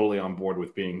totally on board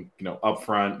with being,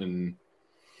 upfront and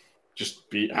just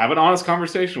have an honest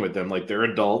conversation with them. Like, they're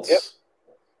adults,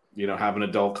 have an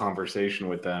adult conversation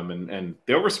with them, and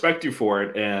they'll respect you for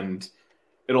it. And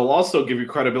it'll also give you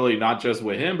credibility, not just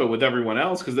with him, but with everyone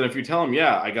else. Because then if you tell him,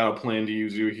 yeah, I got a plan to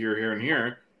use you here, here, and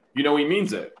here, he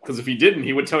means it. Because if he didn't,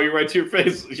 he would tell you right to your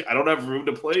face, I don't have room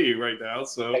to play you right now.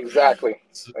 So Exactly.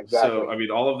 So, I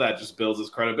mean, all of that just builds his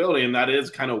credibility. And that is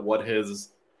kind of what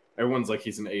everyone's like,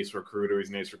 he's an ace recruiter. He's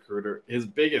an ace recruiter. His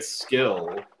biggest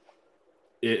skill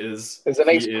is an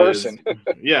ace person.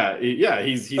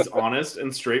 He's honest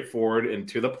and straightforward and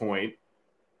to the point,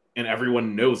 and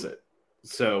everyone knows it.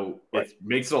 So it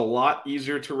makes it a lot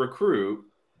easier to recruit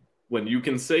when you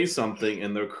can say something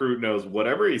and the recruit knows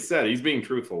whatever he said, he's being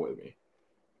truthful with me.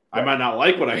 Right. I might not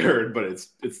like what I heard, but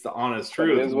it's the honest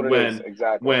truth. It is what it is.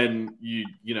 Exactly. When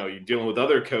you're dealing with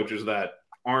other coaches that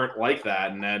aren't like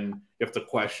that, and then you have to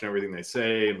question everything they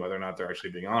say and whether or not they're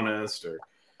actually being honest or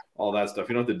all that stuff.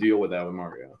 You don't have to deal with that with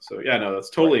Mario. So yeah, no,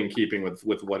 that's totally in keeping with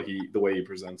the way he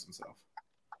presents himself.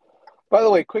 By the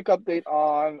way, quick update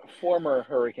on former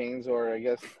Hurricanes, or I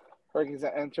guess Hurricanes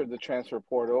that entered the transfer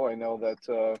portal. I know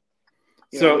that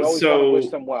so wish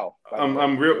them well.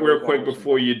 I'm real quick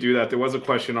before you do that. There was a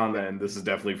question on that, and this is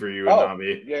definitely for you and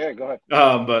Nami. Yeah, go ahead.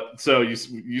 But so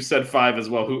you said 5 as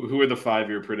well. Who are the 5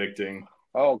 you're predicting?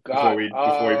 Oh God!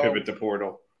 Before we pivot to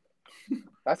portal.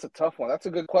 That's a tough one. That's a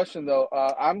good question though.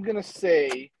 I'm gonna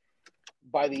say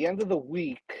by the end of the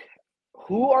week,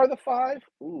 who are the 5?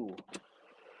 Ooh.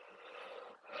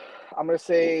 I'm going to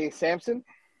say Samson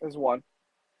is 1.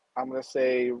 I'm going to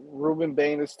say Ruben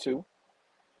Bain is 2.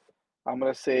 I'm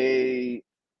going to say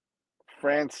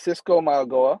Francisco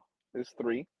Malgoa is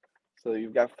 3. So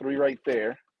you've got 3 right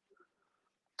there.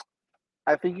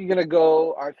 I think we're going to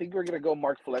go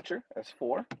Mark Fletcher as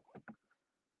 4.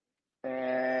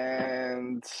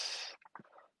 And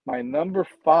my number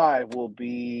 5 will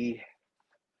be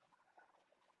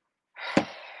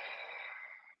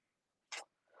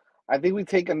I think we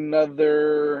take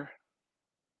another.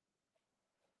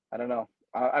 I don't know.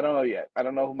 I don't know yet. I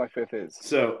don't know who my 5th is.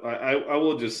 So I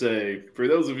will just say, for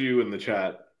those of you in the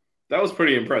chat, that was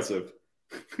pretty impressive.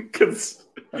 Because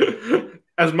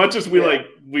as much as we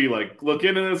look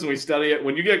into this and we study it,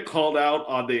 when you get called out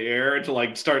on the air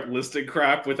to start listing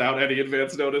crap without any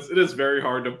advance notice, it is very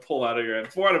hard to pull out of your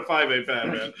head. 4 out of 5 ain't bad,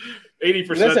 man.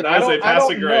 80% as a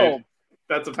passing grade.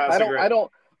 That's a passing grade.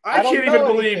 I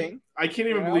can't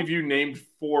even believe you named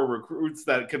 4 recruits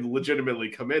that could legitimately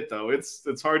commit, though.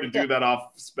 It's hard to do that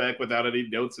off spec without any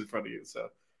notes in front of you. So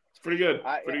it's pretty good.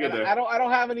 Pretty good there. I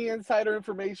don't have any insider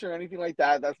information or anything like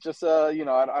that. That's just I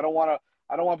don't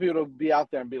want people to be out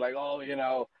there and be like, oh,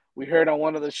 we heard on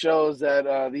one of the shows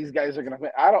that these guys are gonna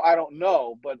commit. I don't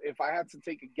know, but if I had to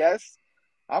take a guess,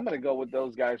 I'm gonna go with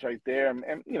those guys right there,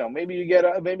 and maybe you get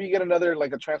another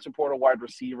a transfer portal wide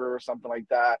receiver or something like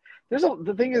that.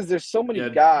 The thing is, there's so many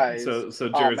guys. So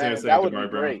Jared's gonna say that would be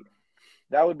great.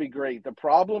 That would be great. The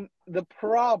problem,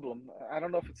 I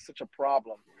don't know if it's such a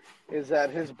problem, is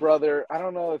that his brother. I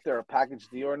don't know if they're a package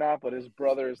deal or not, but his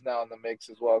brother is now in the mix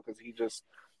as well because he just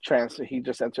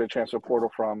entered a transfer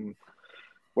portal from.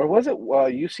 Where was it?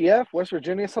 UCF, West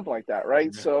Virginia, something like that, right?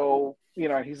 Mm-hmm. So,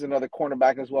 he's another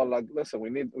cornerback as well. Listen, we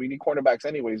need cornerbacks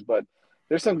anyways, but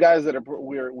there's some guys that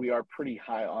we are pretty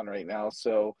high on right now.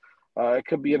 So it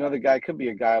could be another guy. It could be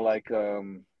a guy like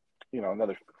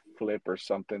another Flip or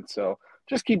something. So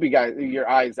just keep your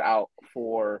eyes out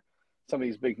for some of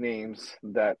these big names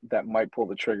that might pull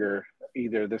the trigger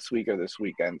either this week or this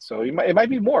weekend. So it might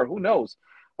be more. Who knows?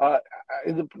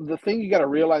 The thing you got to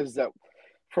realize is that.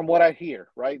 From what I hear,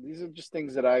 right? These are just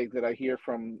things that I hear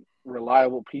from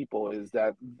reliable people is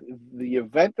that the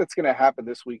event that's going to happen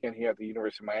this weekend here at the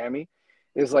University of Miami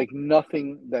is like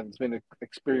nothing that's been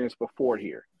experienced before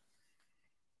here.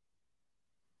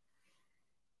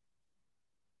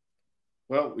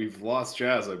 Well, we've lost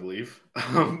Jazz, I believe.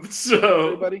 So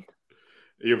everybody,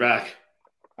 you're back.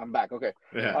 I'm back. Okay.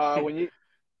 Yeah.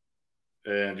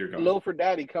 And you're gone. Low for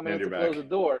Daddy coming in to close the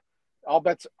door. All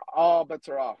bets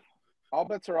are off. All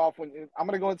bets are off. I'm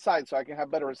going to go inside so I can have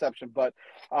better reception. But,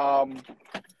 all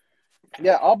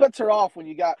bets are off when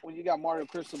you got Mario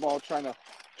Cristobal trying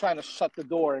to shut the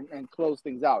door and close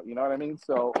things out. You know what I mean?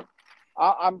 So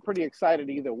I'm pretty excited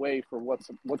either way for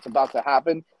what's about to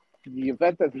happen. The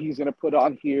event that he's going to put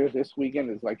on here this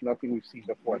weekend is like nothing we've seen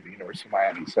before at the University of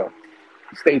Miami. So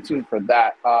stay tuned for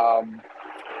that.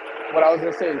 What I was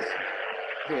going to say is,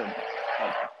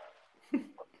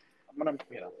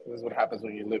 this is what happens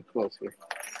when you live close here.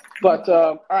 But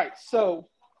all right, so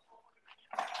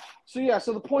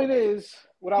the point is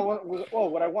what I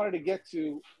wanted to get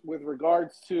to with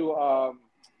regards to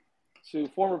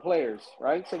former players,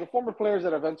 right? So the former players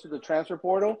that have entered the transfer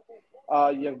portal,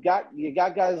 you got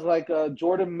guys like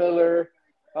Jordan Miller,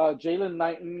 Jalen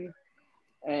Knighton,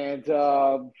 and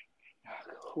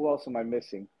who else am I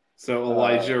missing? So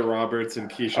Elijah Roberts and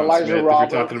Keyshawn Smith.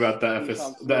 Roberts, if you're talking about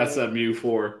the SMU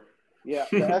 4. Yeah,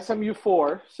 the SMU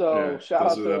 4. So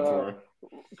shout out to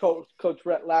Coach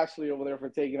Brett Lashley over there for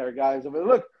taking our guys. I mean,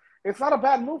 look, it's not a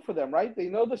bad move for them, right? They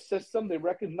know the system. They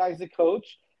recognize the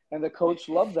coach, and the coach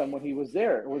loved them when he was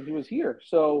here.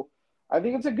 So I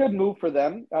think it's a good move for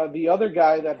them. The other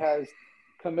guy that has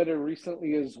committed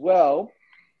recently as well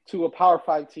to a Power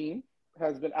 5 team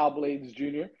has been Al Blades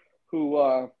Jr.,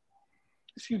 who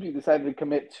decided to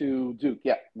commit to Duke.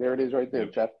 Yeah, there it is right there,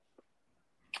 Jeff.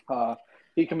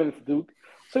 He committed to Duke.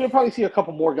 So you'll probably see a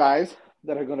couple more guys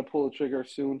that are going to pull the trigger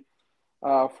soon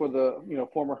for the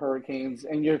former Hurricanes.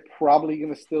 And you're probably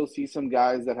going to still see some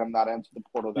guys that have not entered the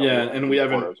portal. And we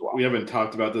haven't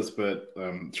talked about this, but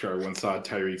I'm sure everyone saw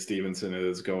Tyreek Stevenson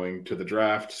is going to the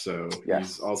draft. So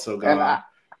he's also gone. And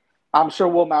I'm sure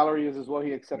Will Mallory is as well.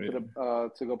 He accepted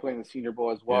to go play in the Senior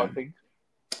Bowl as well, I think.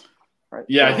 Right.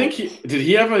 Yeah, so, I think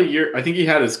he have a year. I think he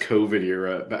had his COVID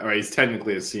year. He's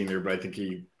technically a senior, but I think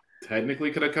he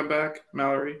technically could have come back,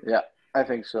 Mallory. Yeah, I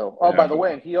think so. Oh, by the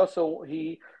way,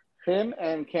 him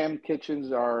and Cam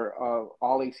Kitchens are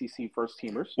all ACC first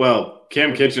teamers. Well,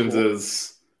 Cam Kitchens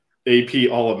is AP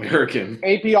All-American.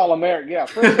 AP All-American, yeah.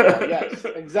 First of all, yes,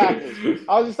 exactly.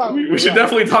 I was just talking. We should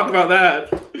definitely talk about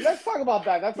that. Let's talk about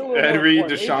that. That's a little. Henry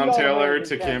Deshaun Taylor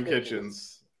to Cam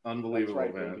Kitchens. Unbelievable,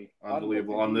 right, man. Baby.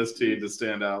 Unbelievable on this team to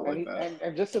stand out like that.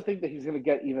 And just to think that he's going to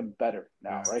get even better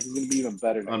now, right? He's going to be even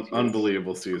better next year.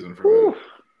 Unbelievable season for him.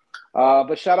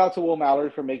 But shout out to Will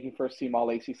Mallory for making first team All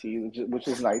ACC, which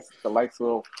is nice. It's a nice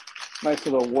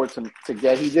little award to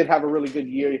get. He did have a really good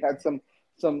year. He had some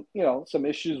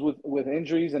issues with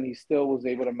injuries, and he still was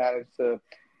able to manage to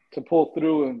pull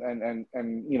through and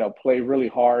play really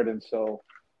hard. And so,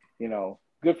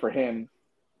 good for him.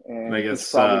 And I guess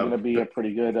it's probably going to be a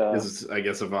pretty good. I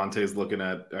guess Avante's looking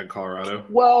at Colorado.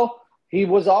 Well, he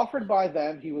was offered by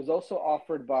them. He was also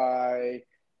offered by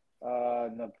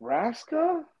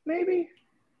Nebraska, maybe.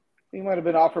 He might have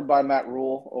been offered by Matt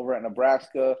Rule over at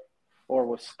Nebraska or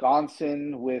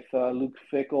Wisconsin with Luke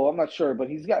Fickell. I'm not sure, but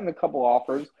he's gotten a couple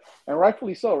offers, and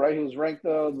rightfully so, right? He was ranked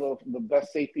the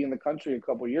best safety in the country a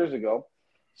couple years ago.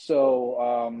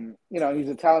 So, he's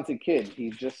a talented kid.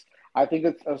 I think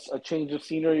it's a change of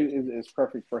scenery is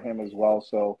perfect for him as well.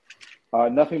 So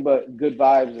nothing but good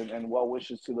vibes and well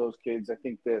wishes to those kids. I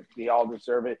think that they all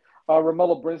deserve it.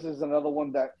 Romello Brins is another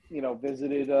one that,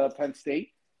 visited Penn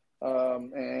State.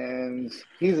 And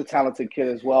he's a talented kid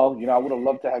as well. I would have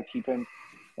loved to have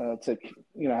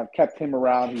have kept him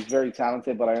around. He's very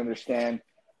talented, but I understand,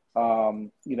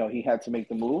 he had to make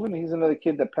the move. And he's another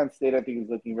kid that Penn State, I think, is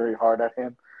looking very hard at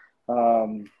him.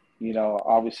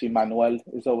 Obviously Manuel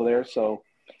is over there, so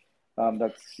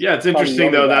that's it's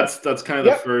interesting though. That's kind of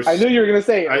the first. I knew you were going to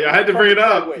say it. I had to bring it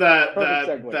up that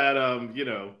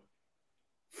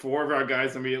 4 of our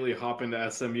guys immediately hop into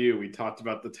SMU. We talked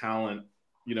about the talent,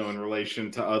 in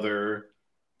relation to other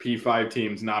P5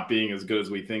 teams not being as good as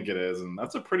we think it is, and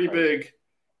that's a pretty big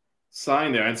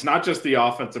sign there. And it's not just the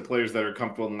offensive players that are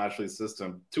comfortable in the National League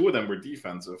system. 2 of them were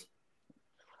defensive,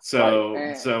 so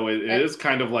it is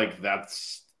kind of like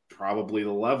that's probably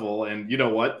the level. And you know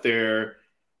what? Their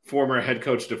former head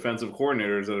coach defensive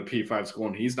coordinators at a P5 school,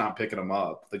 and he's not picking them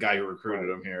up, the guy who recruited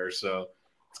him here. So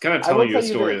it's kind of telling you a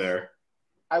story there.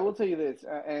 I will tell you this,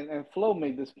 and Flo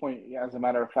made this point, as a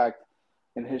matter of fact,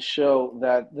 in his show,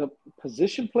 that the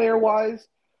position player-wise,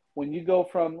 when you go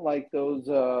from like those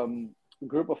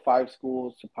group of 5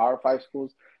 schools to Power 5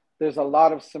 schools, there's a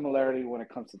lot of similarity when it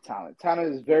comes to talent.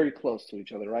 Talent is very close to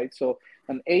each other, right? So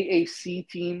an AAC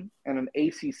team and an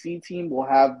ACC team will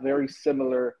have very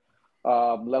similar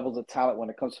levels of talent when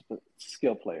it comes to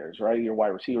skill players, right? Your wide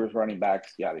receivers, running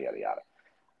backs, yada, yada, yada.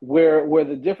 Where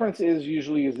the difference is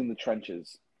usually is in the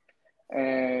trenches.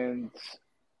 And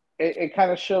it kind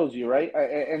of shows you, right?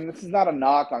 And this is not a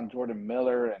knock on Jordan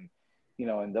Miller and,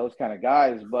 and those kind of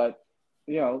guys, but,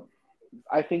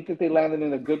 I think that they landed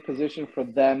in a good position for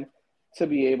them to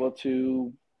be able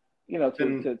to,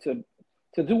 to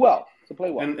do well, to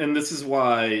play well. And this is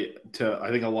why, I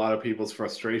think a lot of people's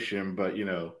frustration, but,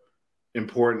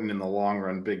 important in the long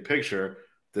run, big picture,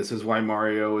 this is why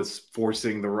Mario is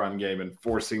forcing the run game and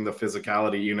forcing the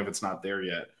physicality, even if it's not there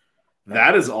yet.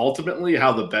 That is ultimately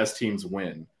how the best teams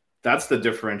win. That's the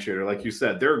differentiator. Like you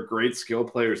said, there are great skill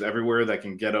players everywhere that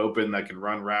can get open, that can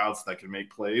run routes, that can make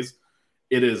plays.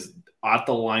 It is at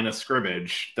the line of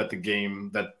scrimmage that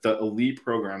the elite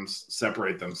programs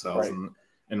separate themselves. Right.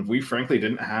 And we frankly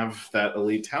didn't have that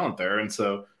elite talent there. And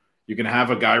so you can have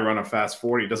a guy run a fast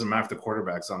 40. It doesn't matter if the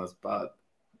quarterback's on his butt.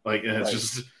 And it's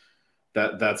just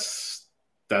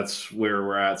that's where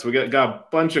we're at. So we got a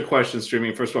bunch of questions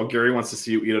streaming. First of all, Gary wants to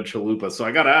see you eat a chalupa. So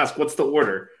I got to ask, what's the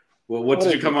order? Well, what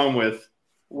did you come home with?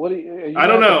 I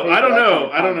don't know,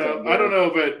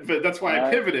 but that's why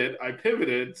I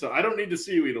pivoted. So I don't need to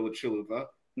see you eat a chalupa.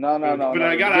 No. But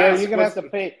I gotta ask. You're gonna have to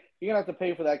pay. You're gonna have to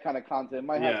pay for that kind of content.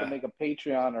 Might have to make a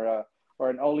Patreon or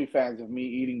an OnlyFans of me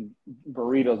eating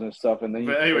burritos and stuff. And then.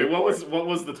 But anyway, what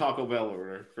was the Taco Bell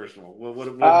order? First of all,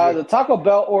 what the Taco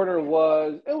Bell order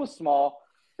was small.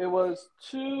 It was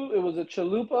a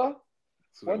chalupa.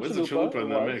 So there was a chalupa in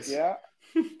that mix. Yeah,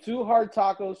 2 hard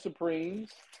tacos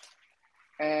supremes.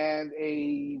 And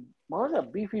a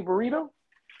beefy burrito?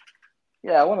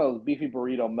 Yeah, one of those beefy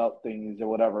burrito melt things or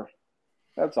whatever.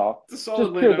 That's all. It's a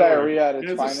solid just pure diarrhea at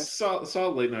its it's finest. A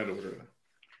solid late night order.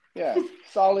 Yeah,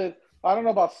 solid. I don't know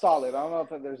about solid. I don't know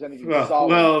if there's anything solid.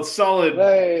 Well, it's solid.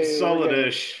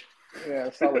 Solid-ish. Yeah,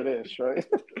 solid-ish, right?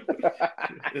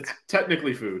 It's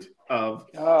technically food.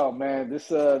 Oh man, this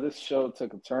show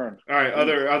took a turn. All right,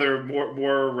 other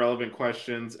more relevant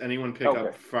questions. Anyone pick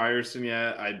up Frierson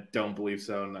yet? I don't believe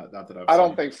so. Not that I've. I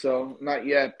don't think so, not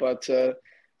yet. But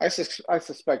I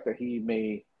suspect that he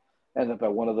may end up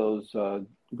at one of those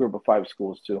group of 5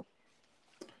 schools too.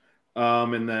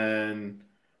 And then,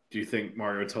 do you think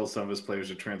Mario tells some of his players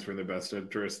to transfer in their best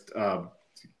interest?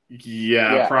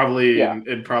 Yeah, probably,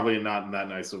 and probably not in that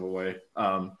nice of a way.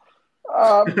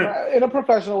 In a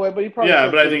professional way, but he probably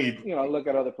but I think look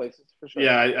at other places for sure.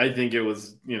 Yeah, I think it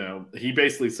was he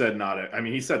basically said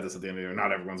he said this at the end of the year.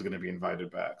 Not everyone's going to be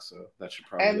invited back, so that should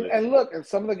probably and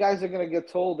some of the guys are going to get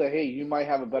told that hey, you might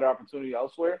have a better opportunity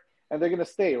elsewhere, and they're going to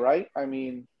stay, right? I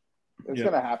mean, it's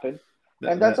going to happen,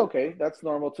 and that's okay. That's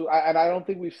normal too. And I don't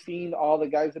think we've seen all the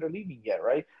guys that are leaving yet,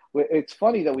 right? It's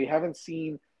funny that we haven't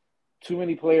seen too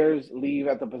many players leave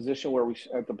at the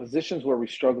positions where we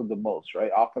struggled the most,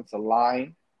 right? Offensive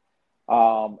line,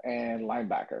 and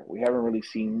linebacker. We haven't really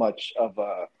seen much of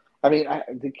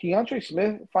did Keontre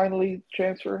Smith finally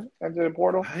transfer into the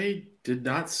portal? I did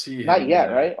not see him. Not yet,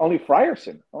 right? Only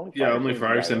Frierson. Only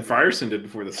Frierson. Frierson did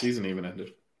before the season even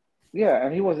ended. Yeah,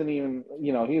 and he wasn't even,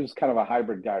 he was kind of a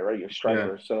hybrid guy, right? Your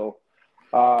striker. Yeah. So,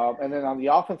 and then on the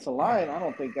offensive line, I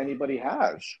don't think anybody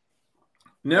has.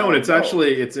 No, and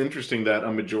it's interesting that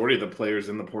a majority of the players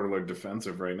in the portal are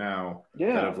defensive right now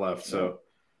that have left. So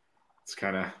it's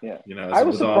kind of, I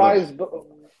was surprised, but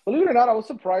believe it or not, I was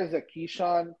surprised that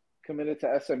Keyshawn committed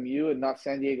to SMU and not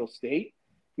San Diego State.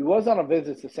 He was on a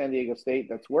visit to San Diego State.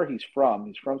 That's where he's from.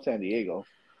 He's from San Diego.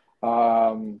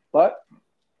 But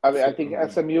I think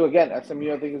SMU,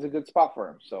 I think is a good spot for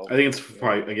him. So I think it's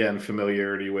probably, again,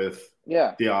 familiarity with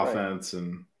the offense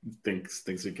and thinks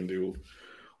he can do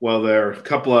well there. A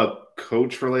couple of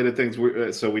coach-related things.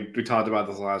 We talked about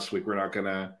this last week. We're not going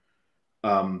to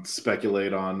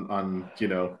speculate on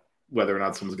whether or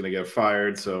not someone's going to get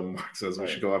fired. So Mark says we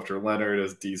should go after Leonard,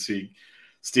 as DC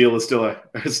Steele is still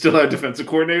a defensive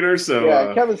coordinator.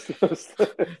 So Kevin Steele.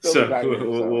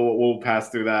 We'll pass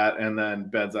through that, and then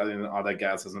Ben's. I think all that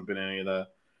gas hasn't been any of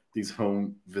these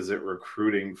home visit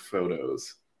recruiting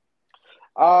photos.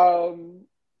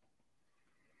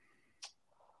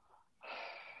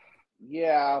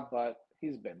 Yeah, but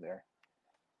he's been there.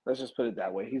 Let's just put it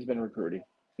that way. He's been recruiting.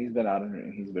 He's been out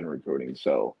and he's been recruiting.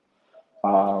 So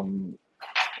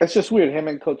it's just weird. Him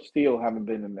and Coach Steele haven't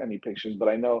been in any pictures, but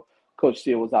I know Coach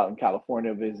Steele was out in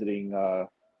California visiting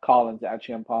Collins,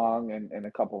 Achiampong, and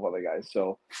a couple of other guys.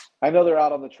 So I know they're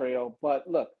out on the trail. But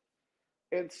look,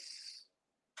 it's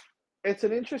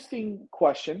an interesting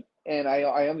question, and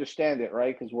I understand it,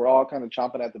 right? Because we're all kind of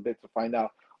chomping at the bit to find out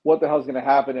what the hell is going to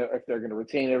happen if they're going to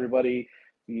retain everybody.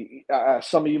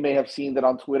 Some of you may have seen that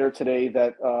on Twitter today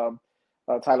that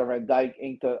Tyler Van Dyke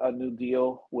inked a new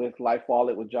deal with Life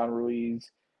Wallet with John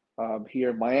Ruiz here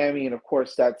in Miami. And, of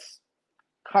course, that's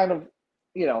kind of,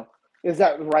 is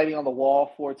that writing on the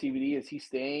wall for TVD? Is he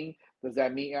staying? Does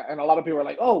that mean – and a lot of people are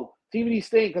like, oh, TVD's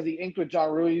staying because he inked with John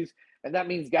Ruiz, and that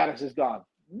means Gaddis is gone.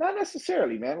 Not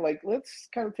necessarily, man. Like, let's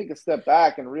kind of take a step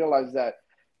back and realize that,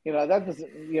 that doesn't,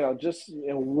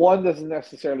 one doesn't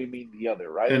necessarily mean the other,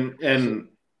 right? And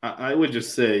I would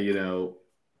just say,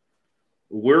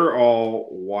 we're all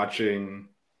watching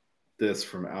this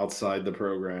from outside the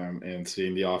program and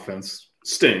seeing the offense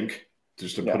stink,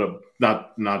 just to put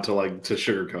not to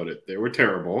sugarcoat it. They were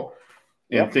terrible.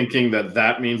 And thinking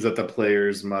that means that the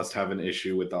players must have an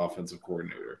issue with the offensive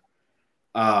coordinator.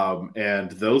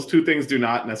 And those two things do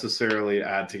not necessarily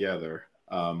add together.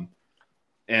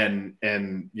 And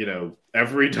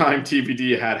every time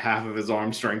TVD had half of his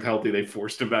arm strength healthy, they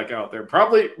forced him back out there.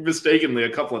 Probably mistakenly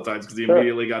a couple of times because he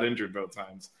immediately got injured both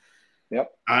times. Yep.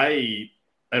 I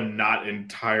am not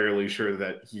entirely sure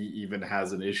that he even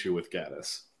has an issue with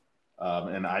Gaddis.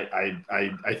 And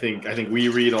I think we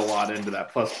read a lot into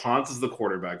that. Plus, Ponce is the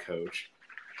quarterback coach.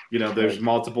 There's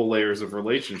multiple layers of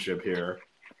relationship here.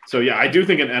 So, I do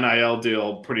think an NIL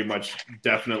deal pretty much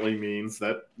definitely means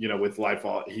that, with Life,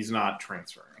 he's not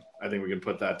transferring. I think we can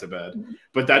put that to bed.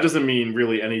 But that doesn't mean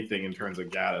really anything in terms of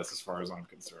Gaddis as far as I'm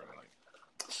concerned.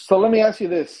 So let me ask you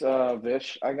this,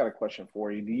 Vish. I got a question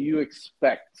for you. Do you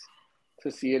expect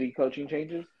to see any coaching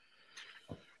changes?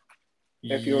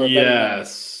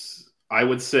 Yes. I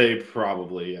would say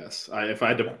probably yes. If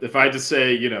I had to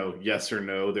say, yes or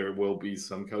no, there will be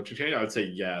some coaching change, I would say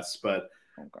yes. But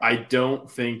I don't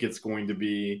think it's going to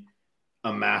be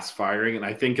a mass firing, and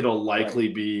I think it'll likely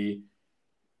be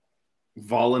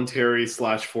voluntary /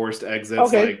 forced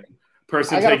exits, like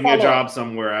person taking a job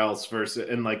somewhere else versus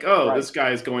this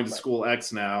guy is going to school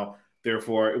X now.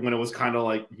 Therefore, when it was kind of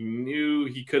like he knew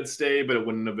he could stay, but it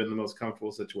wouldn't have been the most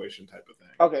comfortable situation type of thing.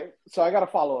 Okay, so I got a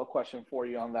follow-up question for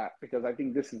you on that because I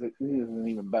think this is an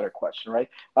even better question, right?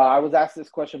 I was asked this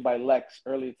question by Lex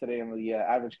earlier today on the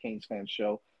Average Canes Fan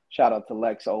Show. Shout out to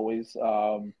Lex always,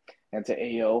 and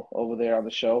to AO over there on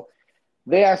the show.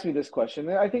 They asked me this question,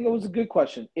 and I think it was a good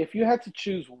question. If you had to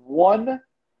choose one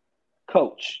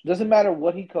coach, doesn't matter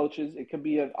what he coaches, it could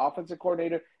be an offensive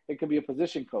coordinator, it could be a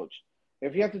position coach.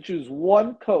 If you have to choose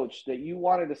one coach that you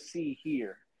wanted to see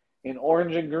here in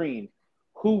orange and green,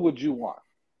 who would you want?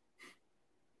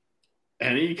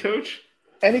 Any coach?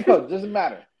 Any coach, doesn't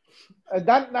matter.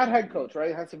 Not head coach, right?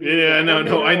 It has to be. Yeah,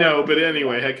 no, I know, but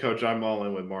anyway, head coach, I'm all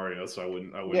in with Mario, so I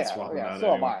wouldn't swap him out.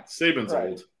 So anyway. am I. Saban's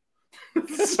right. old,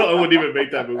 so I wouldn't even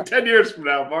make that move. 10 years from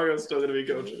now, Mario's still going to be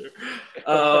coaching.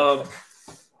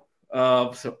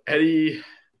 So Eddie,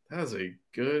 that's a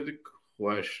good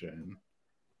question.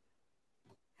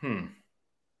 You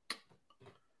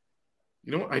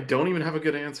know what? I don't even have a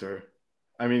good answer.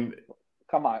 I mean,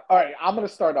 come on. All right, I'm going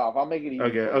to start off. I'll make it easy.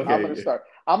 Okay. I'm going to start.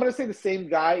 I'm going to say the same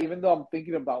guy, even though I'm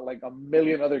thinking about like a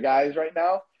million other guys right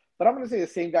now. But I'm going to say the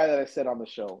same guy that I said on the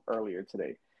show earlier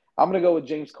today. I'm going to go with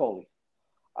James Coley.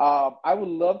 I would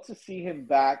love to see him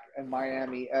back in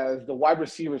Miami as the wide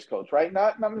receivers coach, right?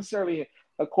 Not necessarily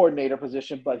a coordinator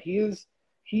position, but he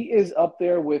is up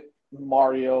there with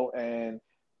Mario and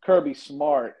Kirby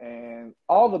Smart and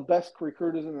all the best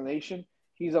recruiters in the nation.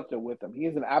 He's up there with them. He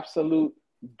is an absolute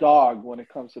dog when it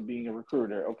comes to being a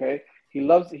recruiter, okay?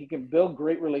 He can build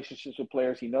great relationships with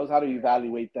players. He knows how to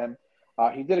evaluate them.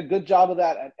 He did a good job of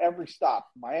that at every stop.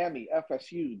 Miami,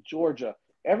 FSU, Georgia,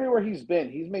 everywhere he's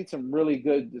been, he's made some really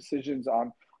good decisions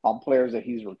on players that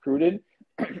he's recruited.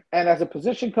 And as a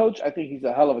position coach, I think he's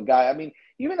a hell of a guy. I mean,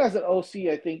 even as an OC,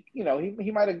 I think, he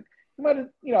might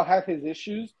have had his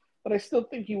issues, but I still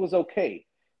think he was okay.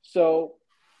 So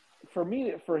for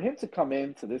him to come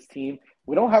into this team,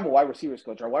 we don't have a wide receivers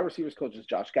coach. Our wide receivers coach is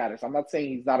Josh Gaddis. I'm not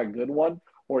saying he's not a good one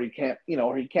or he can't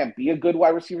be a good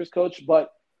wide receivers coach,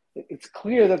 but it's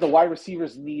clear that the wide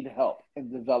receivers need help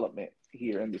and development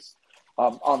here in this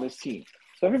on this team.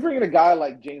 So if you bring in a guy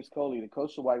like James Coley to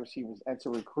coach the wide receivers and to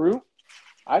recruit,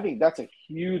 I think that's a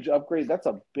huge upgrade. That's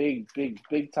a big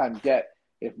time get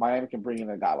if Miami can bring in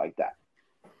a guy like that.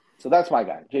 So that's my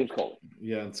guy, James Coley.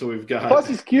 Yeah, and so we've got. Plus,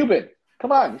 he's Cuban.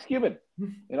 Come on, he's Cuban.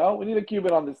 We need a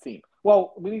Cuban on this team.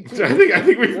 Well, we need two. I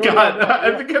think we've got.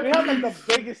 We have like the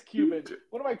biggest Cuban.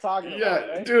 What am I talking about? Yeah,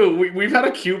 right? dude, we've had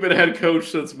a Cuban head coach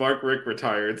since Mark Richt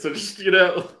retired. So just I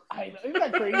know, isn't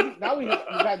that crazy? Now we've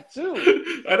had two.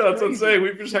 I know that's what I'm saying.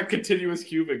 We've just had continuous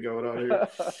Cuban going on here.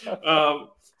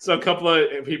 So a couple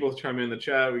of people chime in the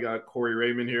chat. We got Corey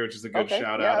Raymond here, which is a good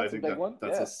shout out. I think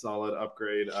that's a solid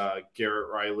upgrade. Garrett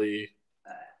Riley.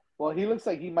 Well, he looks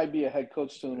like he might be a head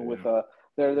coach soon. With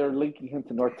they're linking him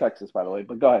to North Texas, by the way.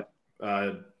 But go ahead.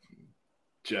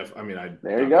 Jeff,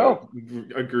 there you go.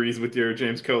 Agrees with your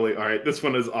James Coley. All right, this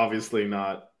one is obviously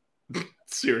not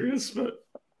serious, but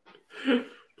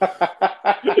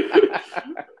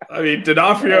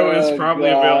D'Onofrio is probably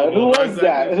available. Who was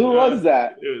that? Who was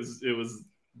that? It was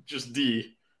just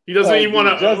D. He doesn't even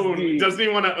want to own. He doesn't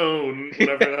even want to own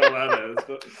whatever the hell that is.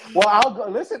 But. Well,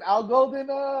 Al Golden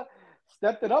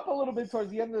stepped it up a little bit towards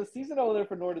the end of the season over there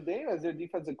for Notre Dame as their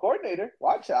defensive coordinator.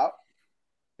 Watch out.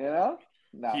 No,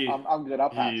 I'm good. I'll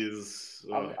pass.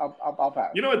 I'll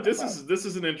pass. You know what? This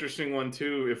is an interesting one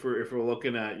too. If we're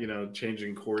looking at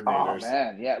changing coordinators. Oh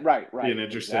man, yeah, right. Be an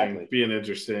interesting.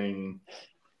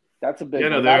 That's a big.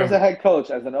 One. Not as a head coach,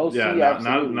 as an OC. Yeah,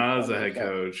 not as a head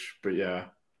coach, but yeah.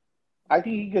 I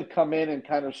think he could come in and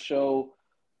kind of show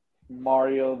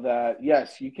Mario that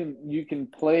yes, you can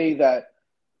play that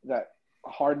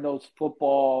hard-nosed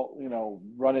football.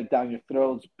 Run it down your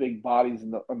throats, big bodies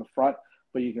on the front.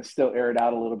 But you can still air it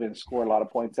out a little bit and score a lot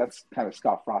of points. That's kind of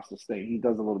Scott Frost's thing. He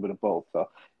does a little bit of both. So,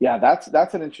 yeah,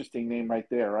 that's an interesting name right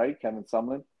there, right? Kevin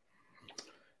Sumlin.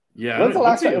 Yeah. When's the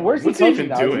last time? Where's he coaching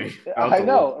now? Doing? I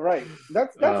know, right?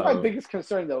 That's my biggest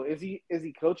concern, though. Is he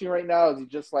coaching right now? Is he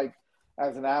just like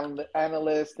as an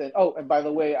analyst? And by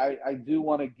the way, I do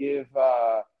want to give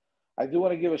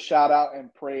a shout out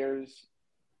and prayers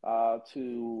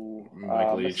to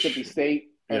Mississippi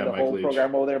State and the whole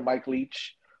program over there, Mike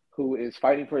Leach, who is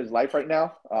fighting for his life right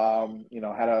now.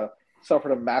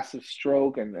 Suffered a massive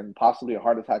stroke and possibly a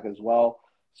heart attack as well.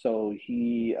 So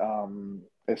he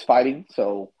is fighting.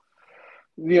 So,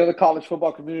 the college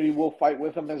football community will fight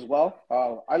with him as well.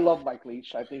 I love Mike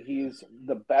Leach. I think he's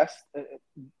the best,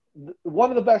 one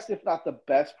of the best, if not the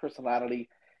best personality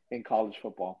in college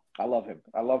football. I love him.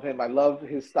 I love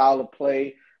his style of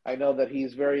play. I know that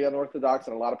he's very unorthodox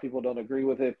and a lot of people don't agree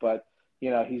with it, but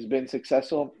he's been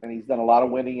successful and he's done a lot of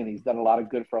winning and he's done a lot of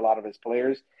good for a lot of his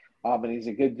players. And he's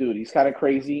a good dude. He's kind of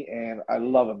crazy and I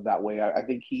love him that way. I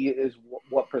think he is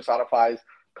what personifies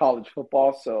college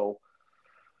football. So,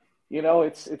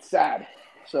 it's sad.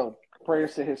 So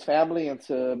prayers to his family and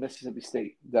to Mississippi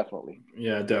State. Definitely.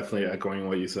 Yeah, definitely echoing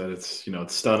what you said. It's,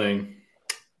 it's stunning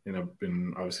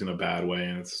obviously in a bad way.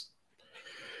 And it's,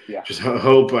 just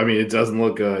hope. It doesn't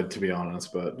look good, to be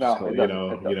honest, but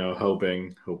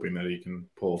hoping that he can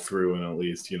pull through and at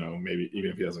least, maybe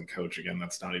even if he doesn't coach again,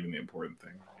 that's not even the important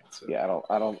thing. So. Yeah,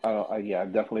 I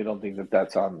definitely don't think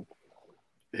that's on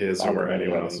his or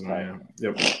anyone else's.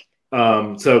 Yep.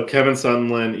 So Kevin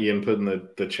Sutherland, Ian put in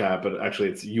the chat, but actually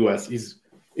it's US. He's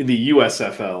in the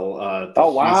USFL.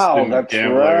 Oh wow, Houston that's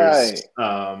Gamblers.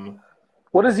 right.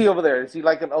 What is he over there? Is he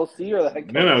like an OC or the head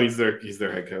coach? No, he's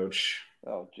their head coach.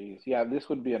 Oh geez, yeah, this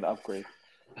would be an upgrade.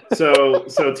 So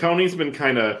Tony's been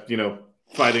kind of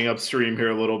fighting upstream here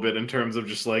a little bit in terms of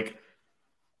just like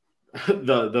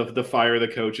the fire the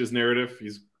coaches narrative.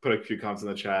 He's put a few comments in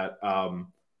the chat.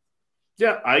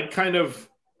 Yeah, I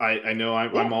know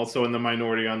I'm also in the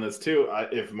minority on this too.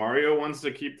 If Mario wants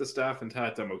to keep the staff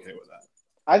intact, I'm okay with that.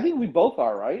 I think we both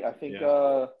are, right? I think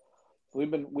we've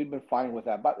been fine with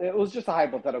that. But it was just a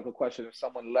hypothetical question. If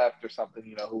someone left or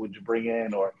something, who would you bring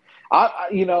in? Or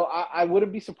I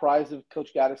wouldn't be surprised if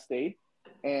Coach Gaddis stayed,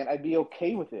 and I'd be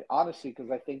okay with it, honestly,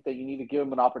 because I think that you need to give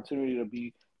him an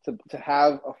opportunity to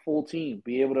have a full team,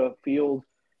 be able to field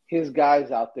his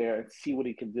guys out there and see what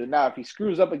he can do. Now, if he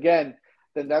screws up again,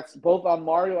 then that's both on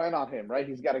Mario and on him, right?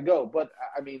 He's got to go. But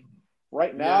I mean,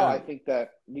 right now, I think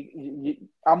that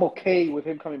I'm okay with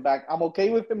him coming back. I'm okay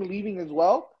with him leaving as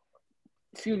well.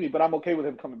 Excuse me, but I'm okay with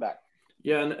him coming back.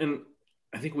 Yeah, and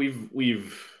I think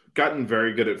we've gotten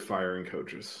very good at firing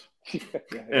coaches.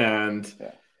 And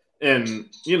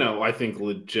I think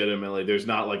legitimately there's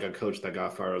not like a coach that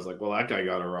got fired. I was like, well, that guy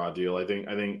got a raw deal. I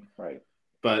think right.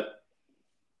 But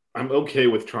I'm okay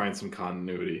with trying some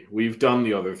continuity. We've done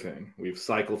the other thing. We've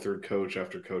cycled through coach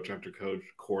after coach after coach,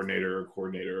 coordinator,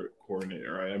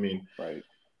 right? I mean, right.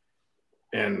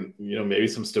 And, maybe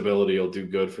some stability will do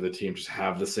good for the team. Just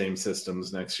have the same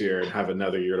systems next year and have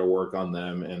another year to work on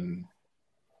them. And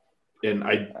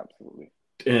I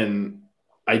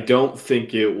don't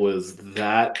think it was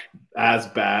that as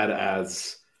bad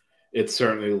as it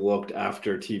certainly looked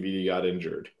after TVD got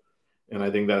injured. And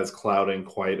I think that is clouding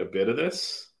quite a bit of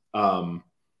this.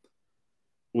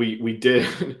 We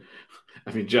did.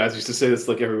 I mean, Jazz used to say this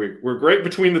like every week. We're great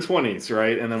between the 20s,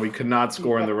 right? And then we could not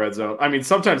score in the red zone. I mean,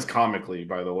 sometimes comically,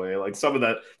 by the way. Like some of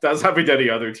that's happened to any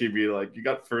other TV. Like you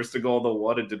got first to goal the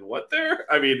what and did what there?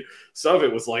 I mean, some of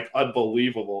it was like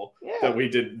unbelievable that we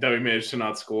managed to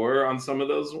not score on some of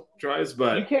those drives.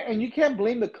 But you can't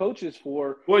blame the coaches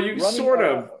for running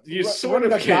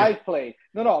a dive play.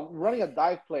 No, running a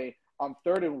dive play on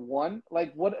 3rd and 1.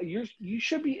 Like what you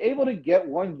should be able to get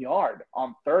 1 yard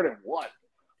on 3rd and 1.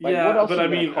 Like, but I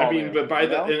mean, but by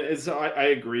I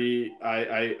agree.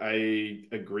 I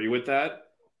agree with that.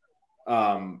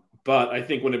 But I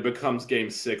think when it becomes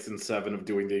game 6 and 7 of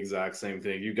doing the exact same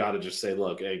thing, you got to just say,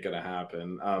 look, it ain't gonna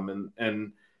happen.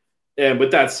 And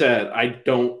with that said, I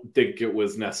don't think it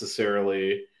was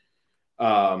necessarily,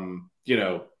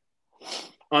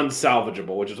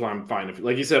 unsalvageable, which is why I'm fine. If,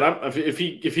 like you said, if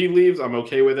he leaves, I'm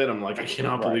okay with it. I'm like, I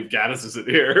cannot believe Gaddis isn't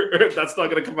here. That's not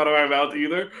going to come out of my mouth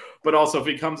either. But also, if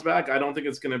he comes back, I don't think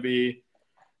it's going to be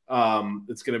a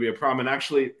problem. And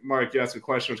actually, Mark, you asked a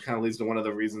question, which kind of leads to one of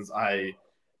the reasons I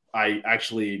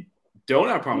actually don't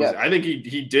have problems. Yes. I think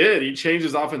he did. He changed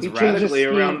his offense radically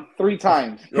around 3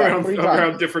 times.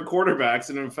 Around different quarterbacks,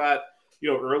 and in fact,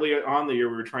 early on the year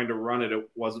we were trying to run it. It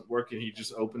wasn't working. He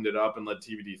just opened it up and let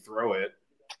TVD throw it.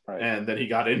 Right. And then he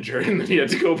got injured, and then he had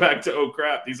to go back to, oh,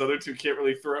 crap, these other two can't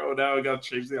really throw. Now we got to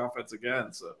change the offense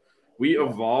again. So we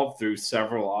evolved through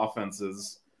several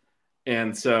offenses,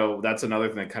 and so that's another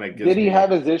thing that kind of gives Did he have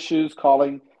his issues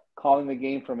calling the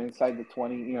game from inside the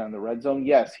 20, in the red zone?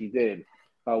 Yes, he did.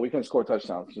 We couldn't score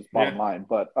touchdowns, just bottom line.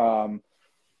 But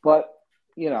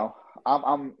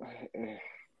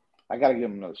I got to give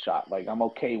him another shot. Like, I'm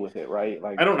okay with it, right?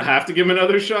 Like, I don't have to give him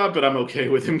another shot, but I'm okay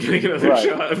with him getting another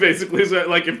shot. Basically, so,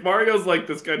 like, if Mario's like,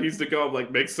 this guy needs to go, I'm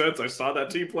like, makes sense. I saw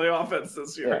that team play offense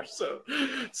this year.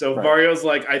 Yeah. So Mario's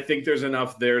like, I think there's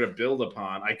enough there to build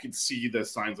upon. I could see the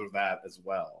signs of that as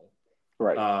well.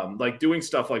 Right. Like doing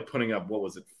stuff like putting up,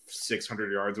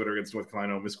 600 yards, whatever, against North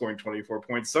Carolina, almost scoring 24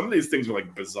 points. Some of these things are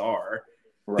like bizarre.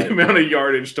 Right. The amount of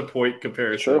yardage to point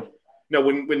comparison. True. No,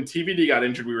 when TVD got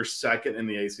injured, we were 2nd in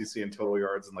the ACC in total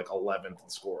yards and like 11th in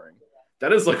scoring.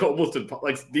 That is like almost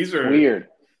these are weird.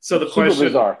 So the Super question,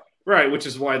 bizarre. Right, which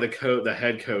is why the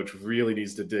head coach really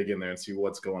needs to dig in there and see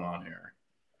what's going on here.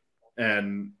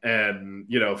 And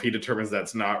if he determines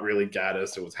that's not really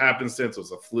Gaddis, it was happenstance, it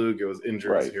was a fluke, it was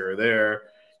injuries here or there.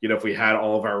 If we had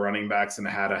all of our running backs and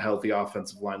had a healthy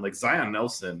offensive line, like Zion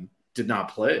Nelson did not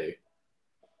play.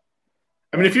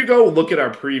 I mean, if you go look at our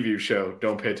preview show,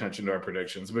 don't pay attention to our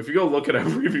predictions. But if you go look at our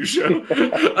preview show,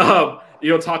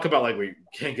 talk about like we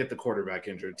can't get the quarterback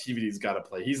injured. TVD's got to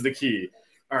play. He's the key.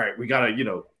 All right, we got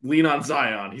to, lean on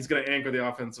Zion. He's going to anchor the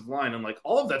offensive line. And like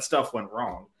all of that stuff went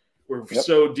wrong. we're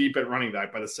so deep at running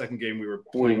back. By the second game, we were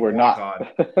playing walk-on,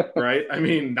 right? I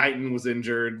mean, Knighton was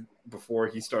injured before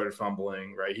he started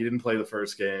fumbling, right? He didn't play the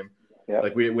first game. Yep.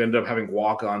 Like we ended up having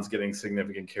walk-ons getting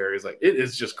significant carries. Like it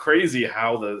is just crazy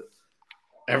how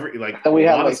and we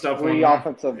had like stuff 3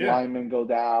 offensive linemen go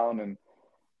down, and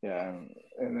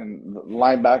then the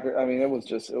linebacker. I mean, it was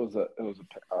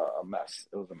a mess.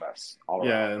 It was a mess all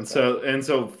around. And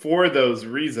so for those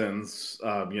reasons,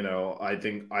 I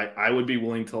think I would be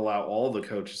willing to allow all the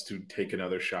coaches to take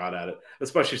another shot at it,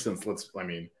 especially since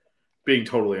being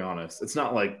totally honest, it's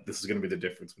not like this is going to be the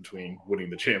difference between winning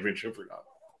the championship or not.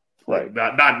 Right.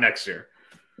 Like, not next year.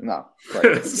 No.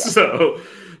 Right. Exactly.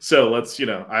 so let's,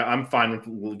 I'm fine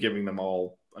with giving them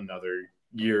all another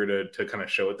year to kind of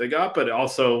show what they got, but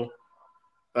also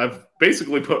I've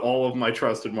basically put all of my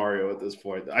trust in Mario at this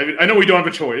point. I know we don't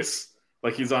have a choice.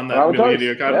 Like he's on that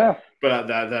media kind of, but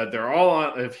that they're all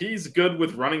on. If he's good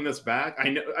with running this back,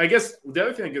 I guess the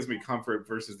other thing that gives me comfort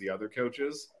versus the other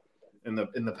coaches in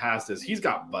the past is he's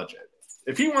got budget.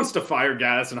 If he wants to fire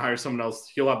Gaddis and hire someone else,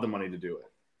 he'll have the money to do it.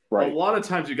 Right. A lot of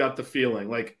times you got the feeling,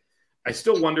 like, I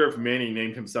still wonder if Manny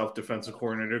named himself defensive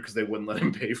coordinator because they wouldn't let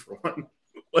him pay for one.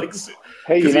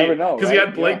 Hey, you never know. Because he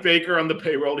had Blake Baker on the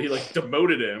payroll. He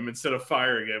demoted him instead of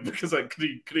firing him because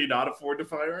could he not afford to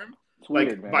fire him? It's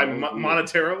weird, man.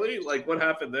 Monetarily, what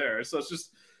happened there? So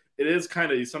it is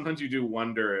kind of, sometimes you do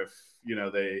wonder if,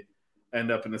 they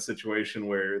end up in a situation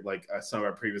where some of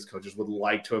our previous coaches would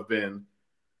like to have been,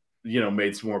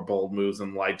 made some more bold moves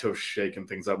and like to have shaken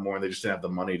things up more, and they just didn't have the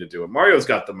money to do it. Mario's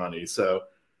got the money, so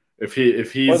if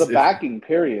he's the backing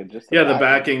period, the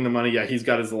backing, the money, he's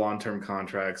got his long-term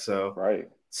contract. So right.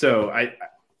 So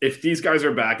if these guys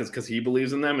are back, it's because he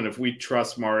believes in them, and if we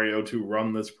trust Mario to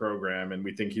run this program and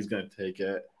we think he's going to take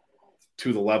it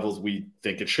to the levels we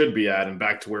think it should be at and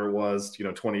back to where it was,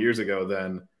 20 years ago,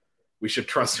 then we should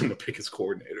trust him to pick his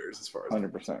coordinators as far as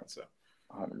 100%. So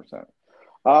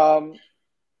 100%.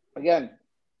 Again,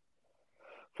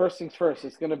 first things first,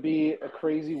 it's going to be a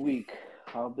crazy week.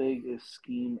 How big is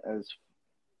scheme as?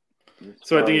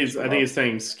 So I think he's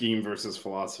saying scheme versus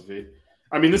philosophy.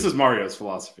 I mean, this is Mario's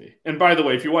philosophy. And by the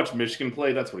way, if you watch Michigan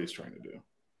play, that's what he's trying to do.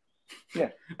 Yeah.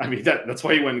 I mean, that's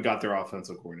why he went and got their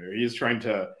offensive coordinator. He's trying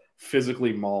to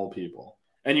physically maul people.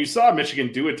 And you saw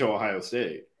Michigan do it to Ohio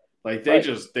State. Like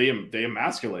they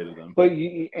emasculated them. But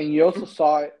you also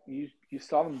saw it. You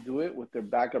saw them do it with their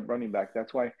backup running back.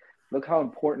 That's why look how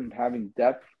important having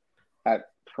depth at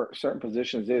certain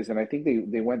positions is. And I think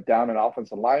they went down an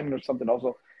offensive lineman or something.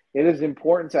 Also, it is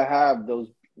important to have those,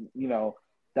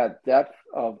 that depth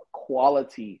of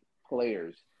quality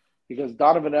players, because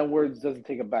Donovan Edwards doesn't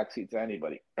take a backseat to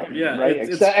anybody. Yeah, right.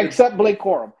 Except Blake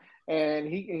Corum, and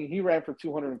he ran for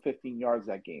 215 yards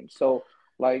that game. So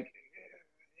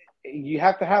you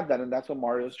have to have that, and that's what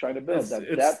Mario's trying to build,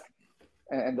 that depth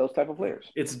and those type of players.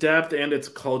 It's depth and it's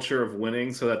culture of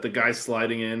winning, so that the guy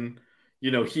sliding in,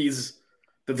 he's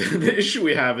the issue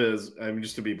we have is, I mean,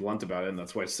 just to be blunt about it, and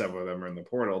that's why several of them are in the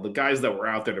portal. The guys that were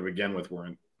out there to begin with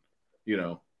weren't,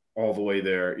 all the way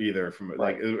there either. From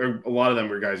a lot of them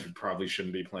were guys who probably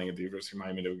shouldn't be playing at the University of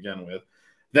Miami to begin with.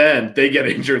 Then they get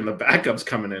injured and the backup's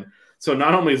coming in. So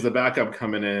not only is the backup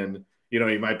coming in, he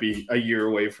might be a year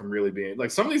away from really being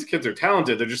some of these kids are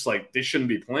talented. They're just they shouldn't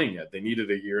be playing yet. They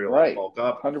needed a year to bulk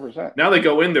up. 100%. Now they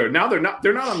go in there. Now they're not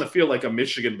on the field like a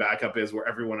Michigan backup is, where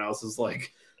everyone else is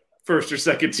first or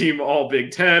second team all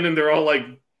Big Ten, and they're all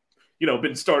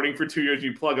been starting for 2 years.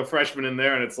 You plug a freshman in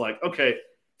there, and it's okay,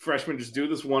 freshman, just do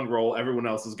this one role. Everyone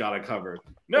else has got it covered.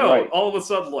 No, all of a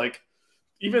sudden,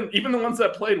 even the ones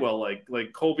that played well, like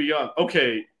Colby Young.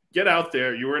 Okay, get out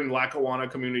there. You were in Lackawanna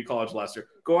Community College last year.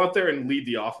 Go out there and lead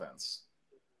the offense.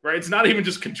 Right? It's not even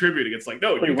just contributing. It's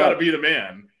no, you've got to be the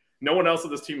man. No one else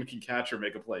on this team can catch or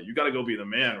make a play. You got to go be the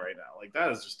man right now.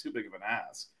 That is just too big of an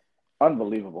ask.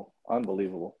 Unbelievable.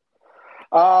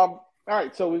 All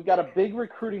right, so we've got a big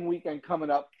recruiting weekend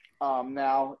coming up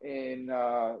now in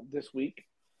this week.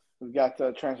 We've got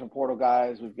transfer portal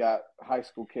guys. We've got high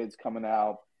school kids coming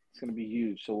out. It's going to be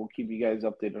huge, so we'll keep you guys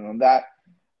updated on that.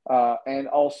 And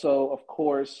also, of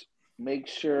course, make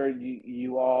sure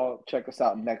you all check us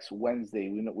out next Wednesday.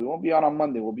 We won't be on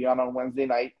Monday. We'll be on Wednesday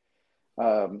night.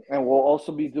 And we'll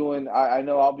also be doing – I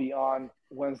know I'll be on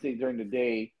Wednesday during the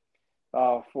day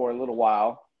for a little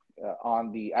while.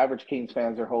 On the Average Canes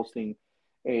fans are hosting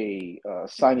a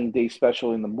signing day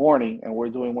special in the morning, and we're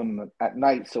doing one at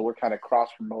night. So we're kind of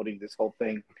cross-promoting this whole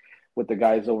thing with the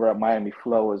guys over at Miami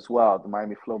Flow as well, the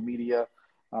Miami Flow Media.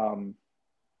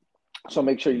 So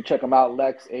make sure you check them out.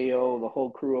 Lex, AO, the whole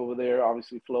crew over there.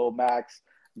 Obviously, Flo, Max,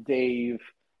 Dave,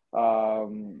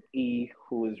 E,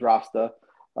 who is Rasta.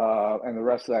 and the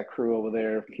rest of that crew over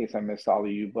there, in case I missed all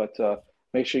of you. But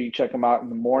make sure you check him out in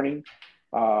the morning.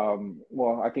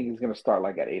 Well, I think he's going to start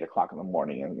like at 8 o'clock in the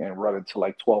morning and run until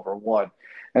like 12 or 1.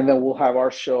 And then we'll have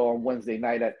our show on Wednesday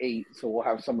night at 8. So we'll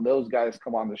have some of those guys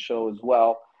come on the show as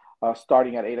well,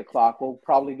 starting at 8 o'clock. We'll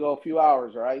probably go a few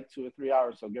hours, all right, 2 or 3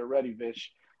 hours. So get ready,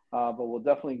 Vish. But we'll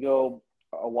definitely go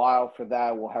a while for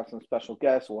that. We'll have some special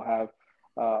guests. We'll have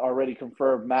already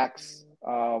confirmed Max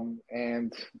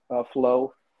and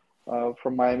Flo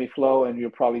from Miami Flow, and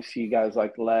you'll probably see guys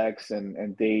like Lex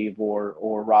and Dave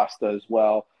or Rasta as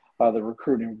well, the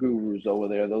recruiting gurus over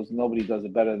there. Nobody does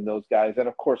it better than those guys. And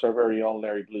of course, our very own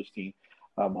Larry Bluestein.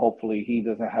 Hopefully he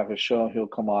doesn't have a show. He'll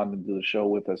come on and do the show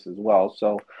with us as well.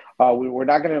 So we're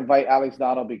not going to invite Alex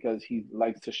Dono because he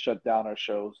likes to shut down our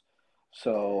shows.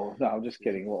 So no, I'm just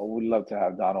kidding. Well, we'd love to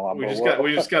have Dono on.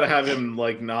 We just got to have him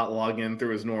like not log in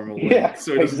through his normal link,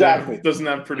 so he doesn't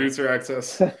have producer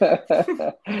access.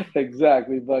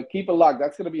 Exactly, but keep it locked.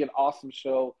 That's going to be an awesome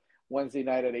show Wednesday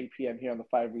night at 8 p.m. here on the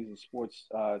 5 Reasons Sports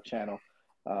channel.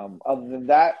 Other than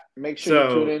that, make sure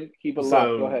you tune in. Keep it locked.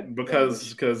 Go ahead.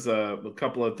 Because a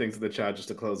couple of things in the chat just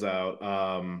to close out.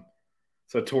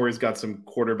 So Tori's got some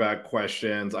quarterback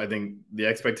questions. I think the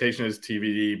expectation is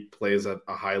TVD plays at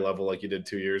a high level like he did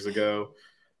 2 years ago.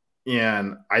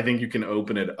 And I think you can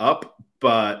open it up,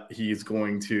 but he's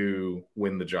going to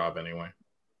win the job anyway.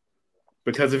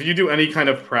 Because if you do any kind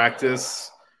of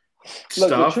practice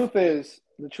stuff.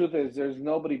 The truth is there's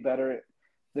nobody better.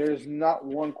 There's not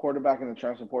one quarterback in the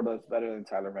transfer portal that's better than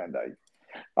Tyler Van Dyke.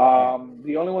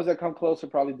 The only ones that come close are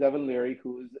probably Devin Leary,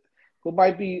 who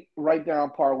might be right there on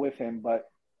par with him, but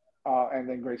and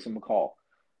then Grayson McCall.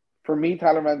 For me,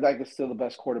 Tyler Van Dyke is still the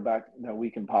best quarterback that we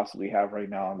can possibly have right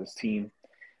now on this team.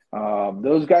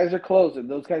 Those guys are close, and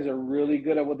those guys are really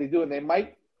good at what they do, and they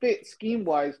might fit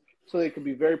scheme-wise so they can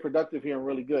be very productive here and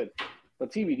really good.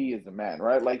 But TVD is the man,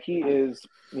 right? Like he is,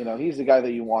 he's the guy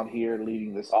that you want here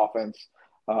leading this offense.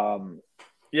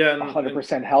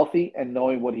 100% healthy and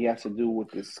knowing what he has to do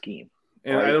with this scheme.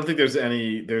 And right? I don't think there's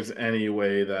any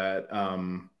way that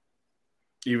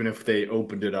even if they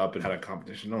opened it up and had a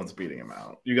competition, no one's beating him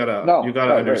out. You gotta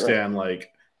understand,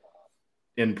 like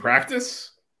in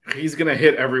practice, he's gonna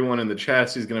hit everyone in the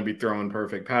chest. He's gonna be throwing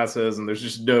perfect passes, and there's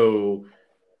just no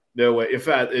way. In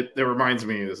fact, it reminds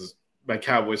me. This is my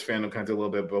Cowboys fandom kind of a little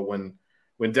bit, but when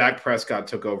Dak Prescott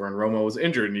took over and Romo was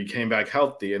injured and he came back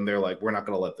healthy, and they're like, we're not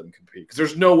going to let them compete because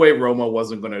there's no way Romo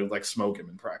wasn't going to like smoke him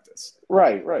in practice.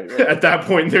 Right. At that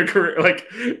point in their career,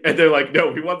 and they're like,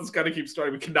 no, we want this guy to keep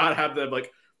starting. We cannot have them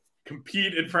like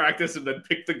compete in practice and then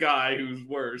pick the guy who's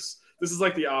worse. This is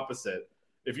like the opposite.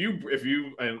 If you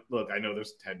and look, I know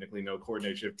there's technically no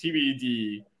coordination. If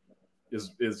TBD is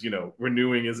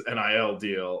renewing his NIL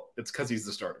deal, it's because he's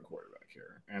the starting quarterback.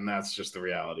 And that's just the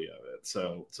reality of it.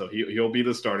 So he'll be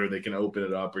the starter. They can open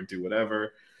it up or do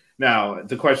whatever. Now,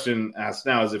 the question asked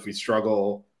now is if we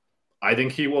struggle, I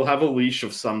think he will have a leash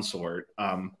of some sort.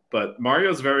 But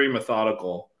Mario's very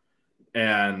methodical.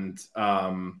 And,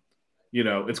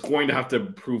 it's going to have to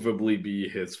provably be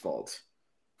his fault.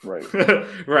 Right.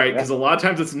 Right. Because a lot of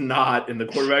times it's not. And the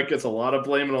quarterback gets a lot of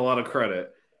blame and a lot of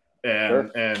credit.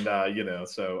 And, sure.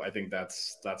 So I think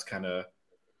that's kind of –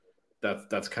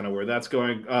 That's kind of where that's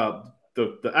going.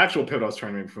 The actual pivot I was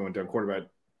trying to make before we went down quarterback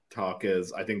talk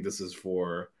is I think this is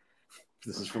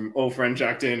from old friend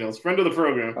Jack Daniels, friend of the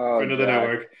program, friend of the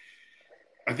network.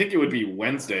 I think it would be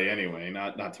Wednesday anyway,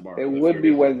 not tomorrow. It would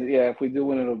be Wednesday. Yeah, if we do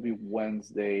win, it'll be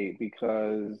Wednesday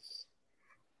because.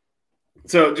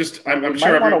 So just I'm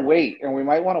sure we might want to wait, and we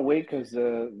might want to wait because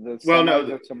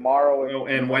tomorrow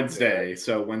and Wednesday. Right?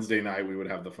 So Wednesday night we would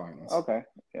have the finals. Okay.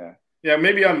 Yeah. Yeah,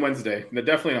 maybe on Wednesday.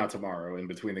 Definitely not tomorrow in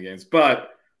between the games. But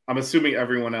I'm assuming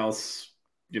everyone else,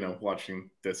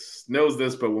 watching this knows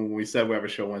this. But when we said we have a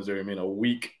show Wednesday, we mean a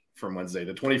week from Wednesday,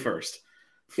 the 21st.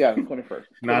 Yeah, the 21st.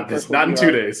 Not in 2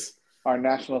 days. Our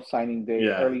National Signing Day.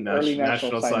 Yeah, early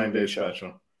National Signing Day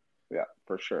special. Yeah,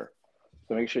 for sure.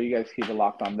 So make sure you guys keep it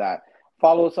locked on that.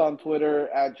 Follow us on Twitter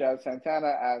at Jazz Santana,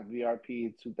 at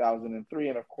VRP2003.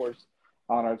 And, of course,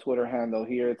 on our Twitter handle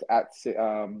here, it's at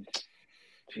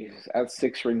at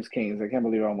 6 Rings Canes. I can't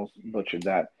believe I almost butchered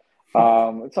that.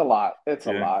 It's a lot. It's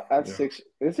a lot. That's 6.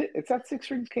 Is it? It's at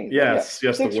 6 Rings Canes. Yes,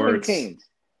 yes, 6 the Ring words. Canes.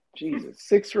 Jesus,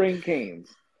 6 Ring Canes.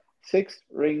 6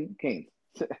 Ring Canes.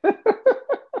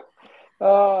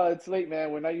 It's late,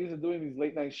 man. We're not used to doing these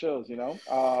late night shows,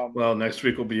 Well, next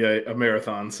week will be a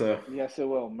marathon, so. Yes, it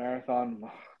will. Marathon.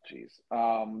 Jeez.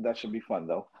 That should be fun,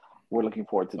 though. We're looking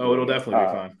forward to. It'll definitely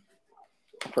be fun.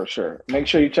 For sure. Make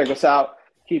sure you check us out.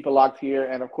 keep it locked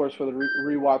here. And, of course, for the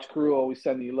rewatch crew, always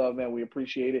sending you love, man. We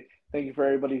appreciate it. Thank you for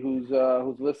everybody who's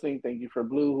listening. Thank you for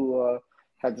Blue, who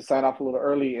had to sign off a little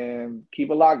early. And keep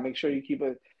it locked. Make sure you keep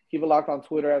it locked on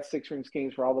Twitter at 6 Rings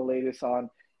Kings for all the latest on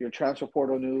your transfer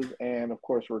portal news and, of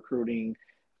course, recruiting,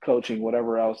 coaching,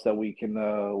 whatever else that we can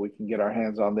get our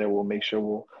hands on there. We'll make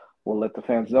sure we'll let the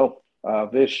fans know.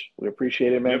 Vish, we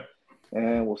appreciate it, man. Yep.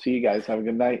 And we'll see you guys. Have a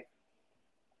good night.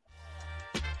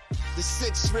 The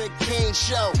 6 Ring Kane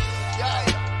Show.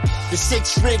 Yeah. The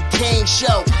 6 Ring Kane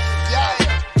Show. Yeah.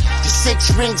 The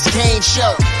 6 Rings Kane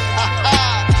Show.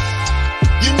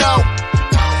 You know.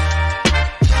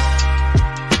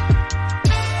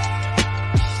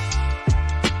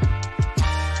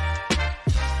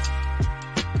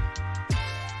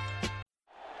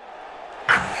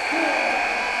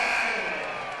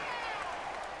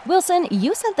 Wilson,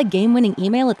 you sent the game-winning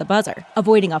email at the buzzer,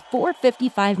 avoiding a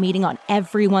 4:55 meeting on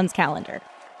everyone's calendar.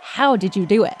 How did you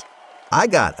do it? I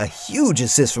got a huge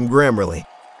assist from Grammarly,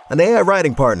 an AI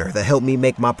writing partner that helped me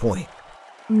make my point.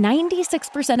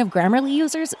 96% of Grammarly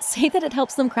users say that it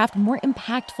helps them craft more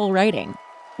impactful writing.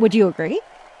 Would you agree?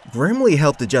 Grammarly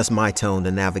helped adjust my tone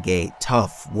to navigate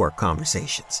tough work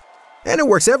conversations. And it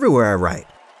works everywhere I write,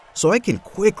 so I can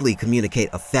quickly communicate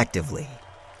effectively.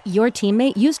 Your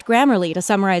teammate used Grammarly to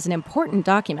summarize an important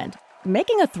document,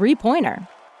 making a 3-pointer.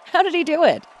 How did he do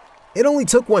it? It only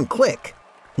took one click.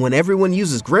 When everyone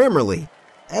uses Grammarly,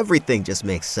 everything just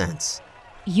makes sense.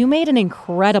 You made an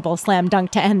incredible slam dunk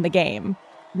to end the game.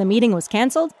 The meeting was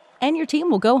canceled, and your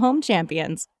team will go home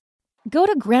champions. Go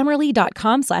to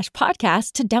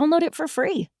Grammarly.com/podcast to download it for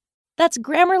free. That's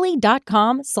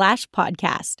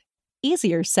Grammarly.com/podcast.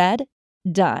 Easier said,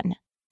 done.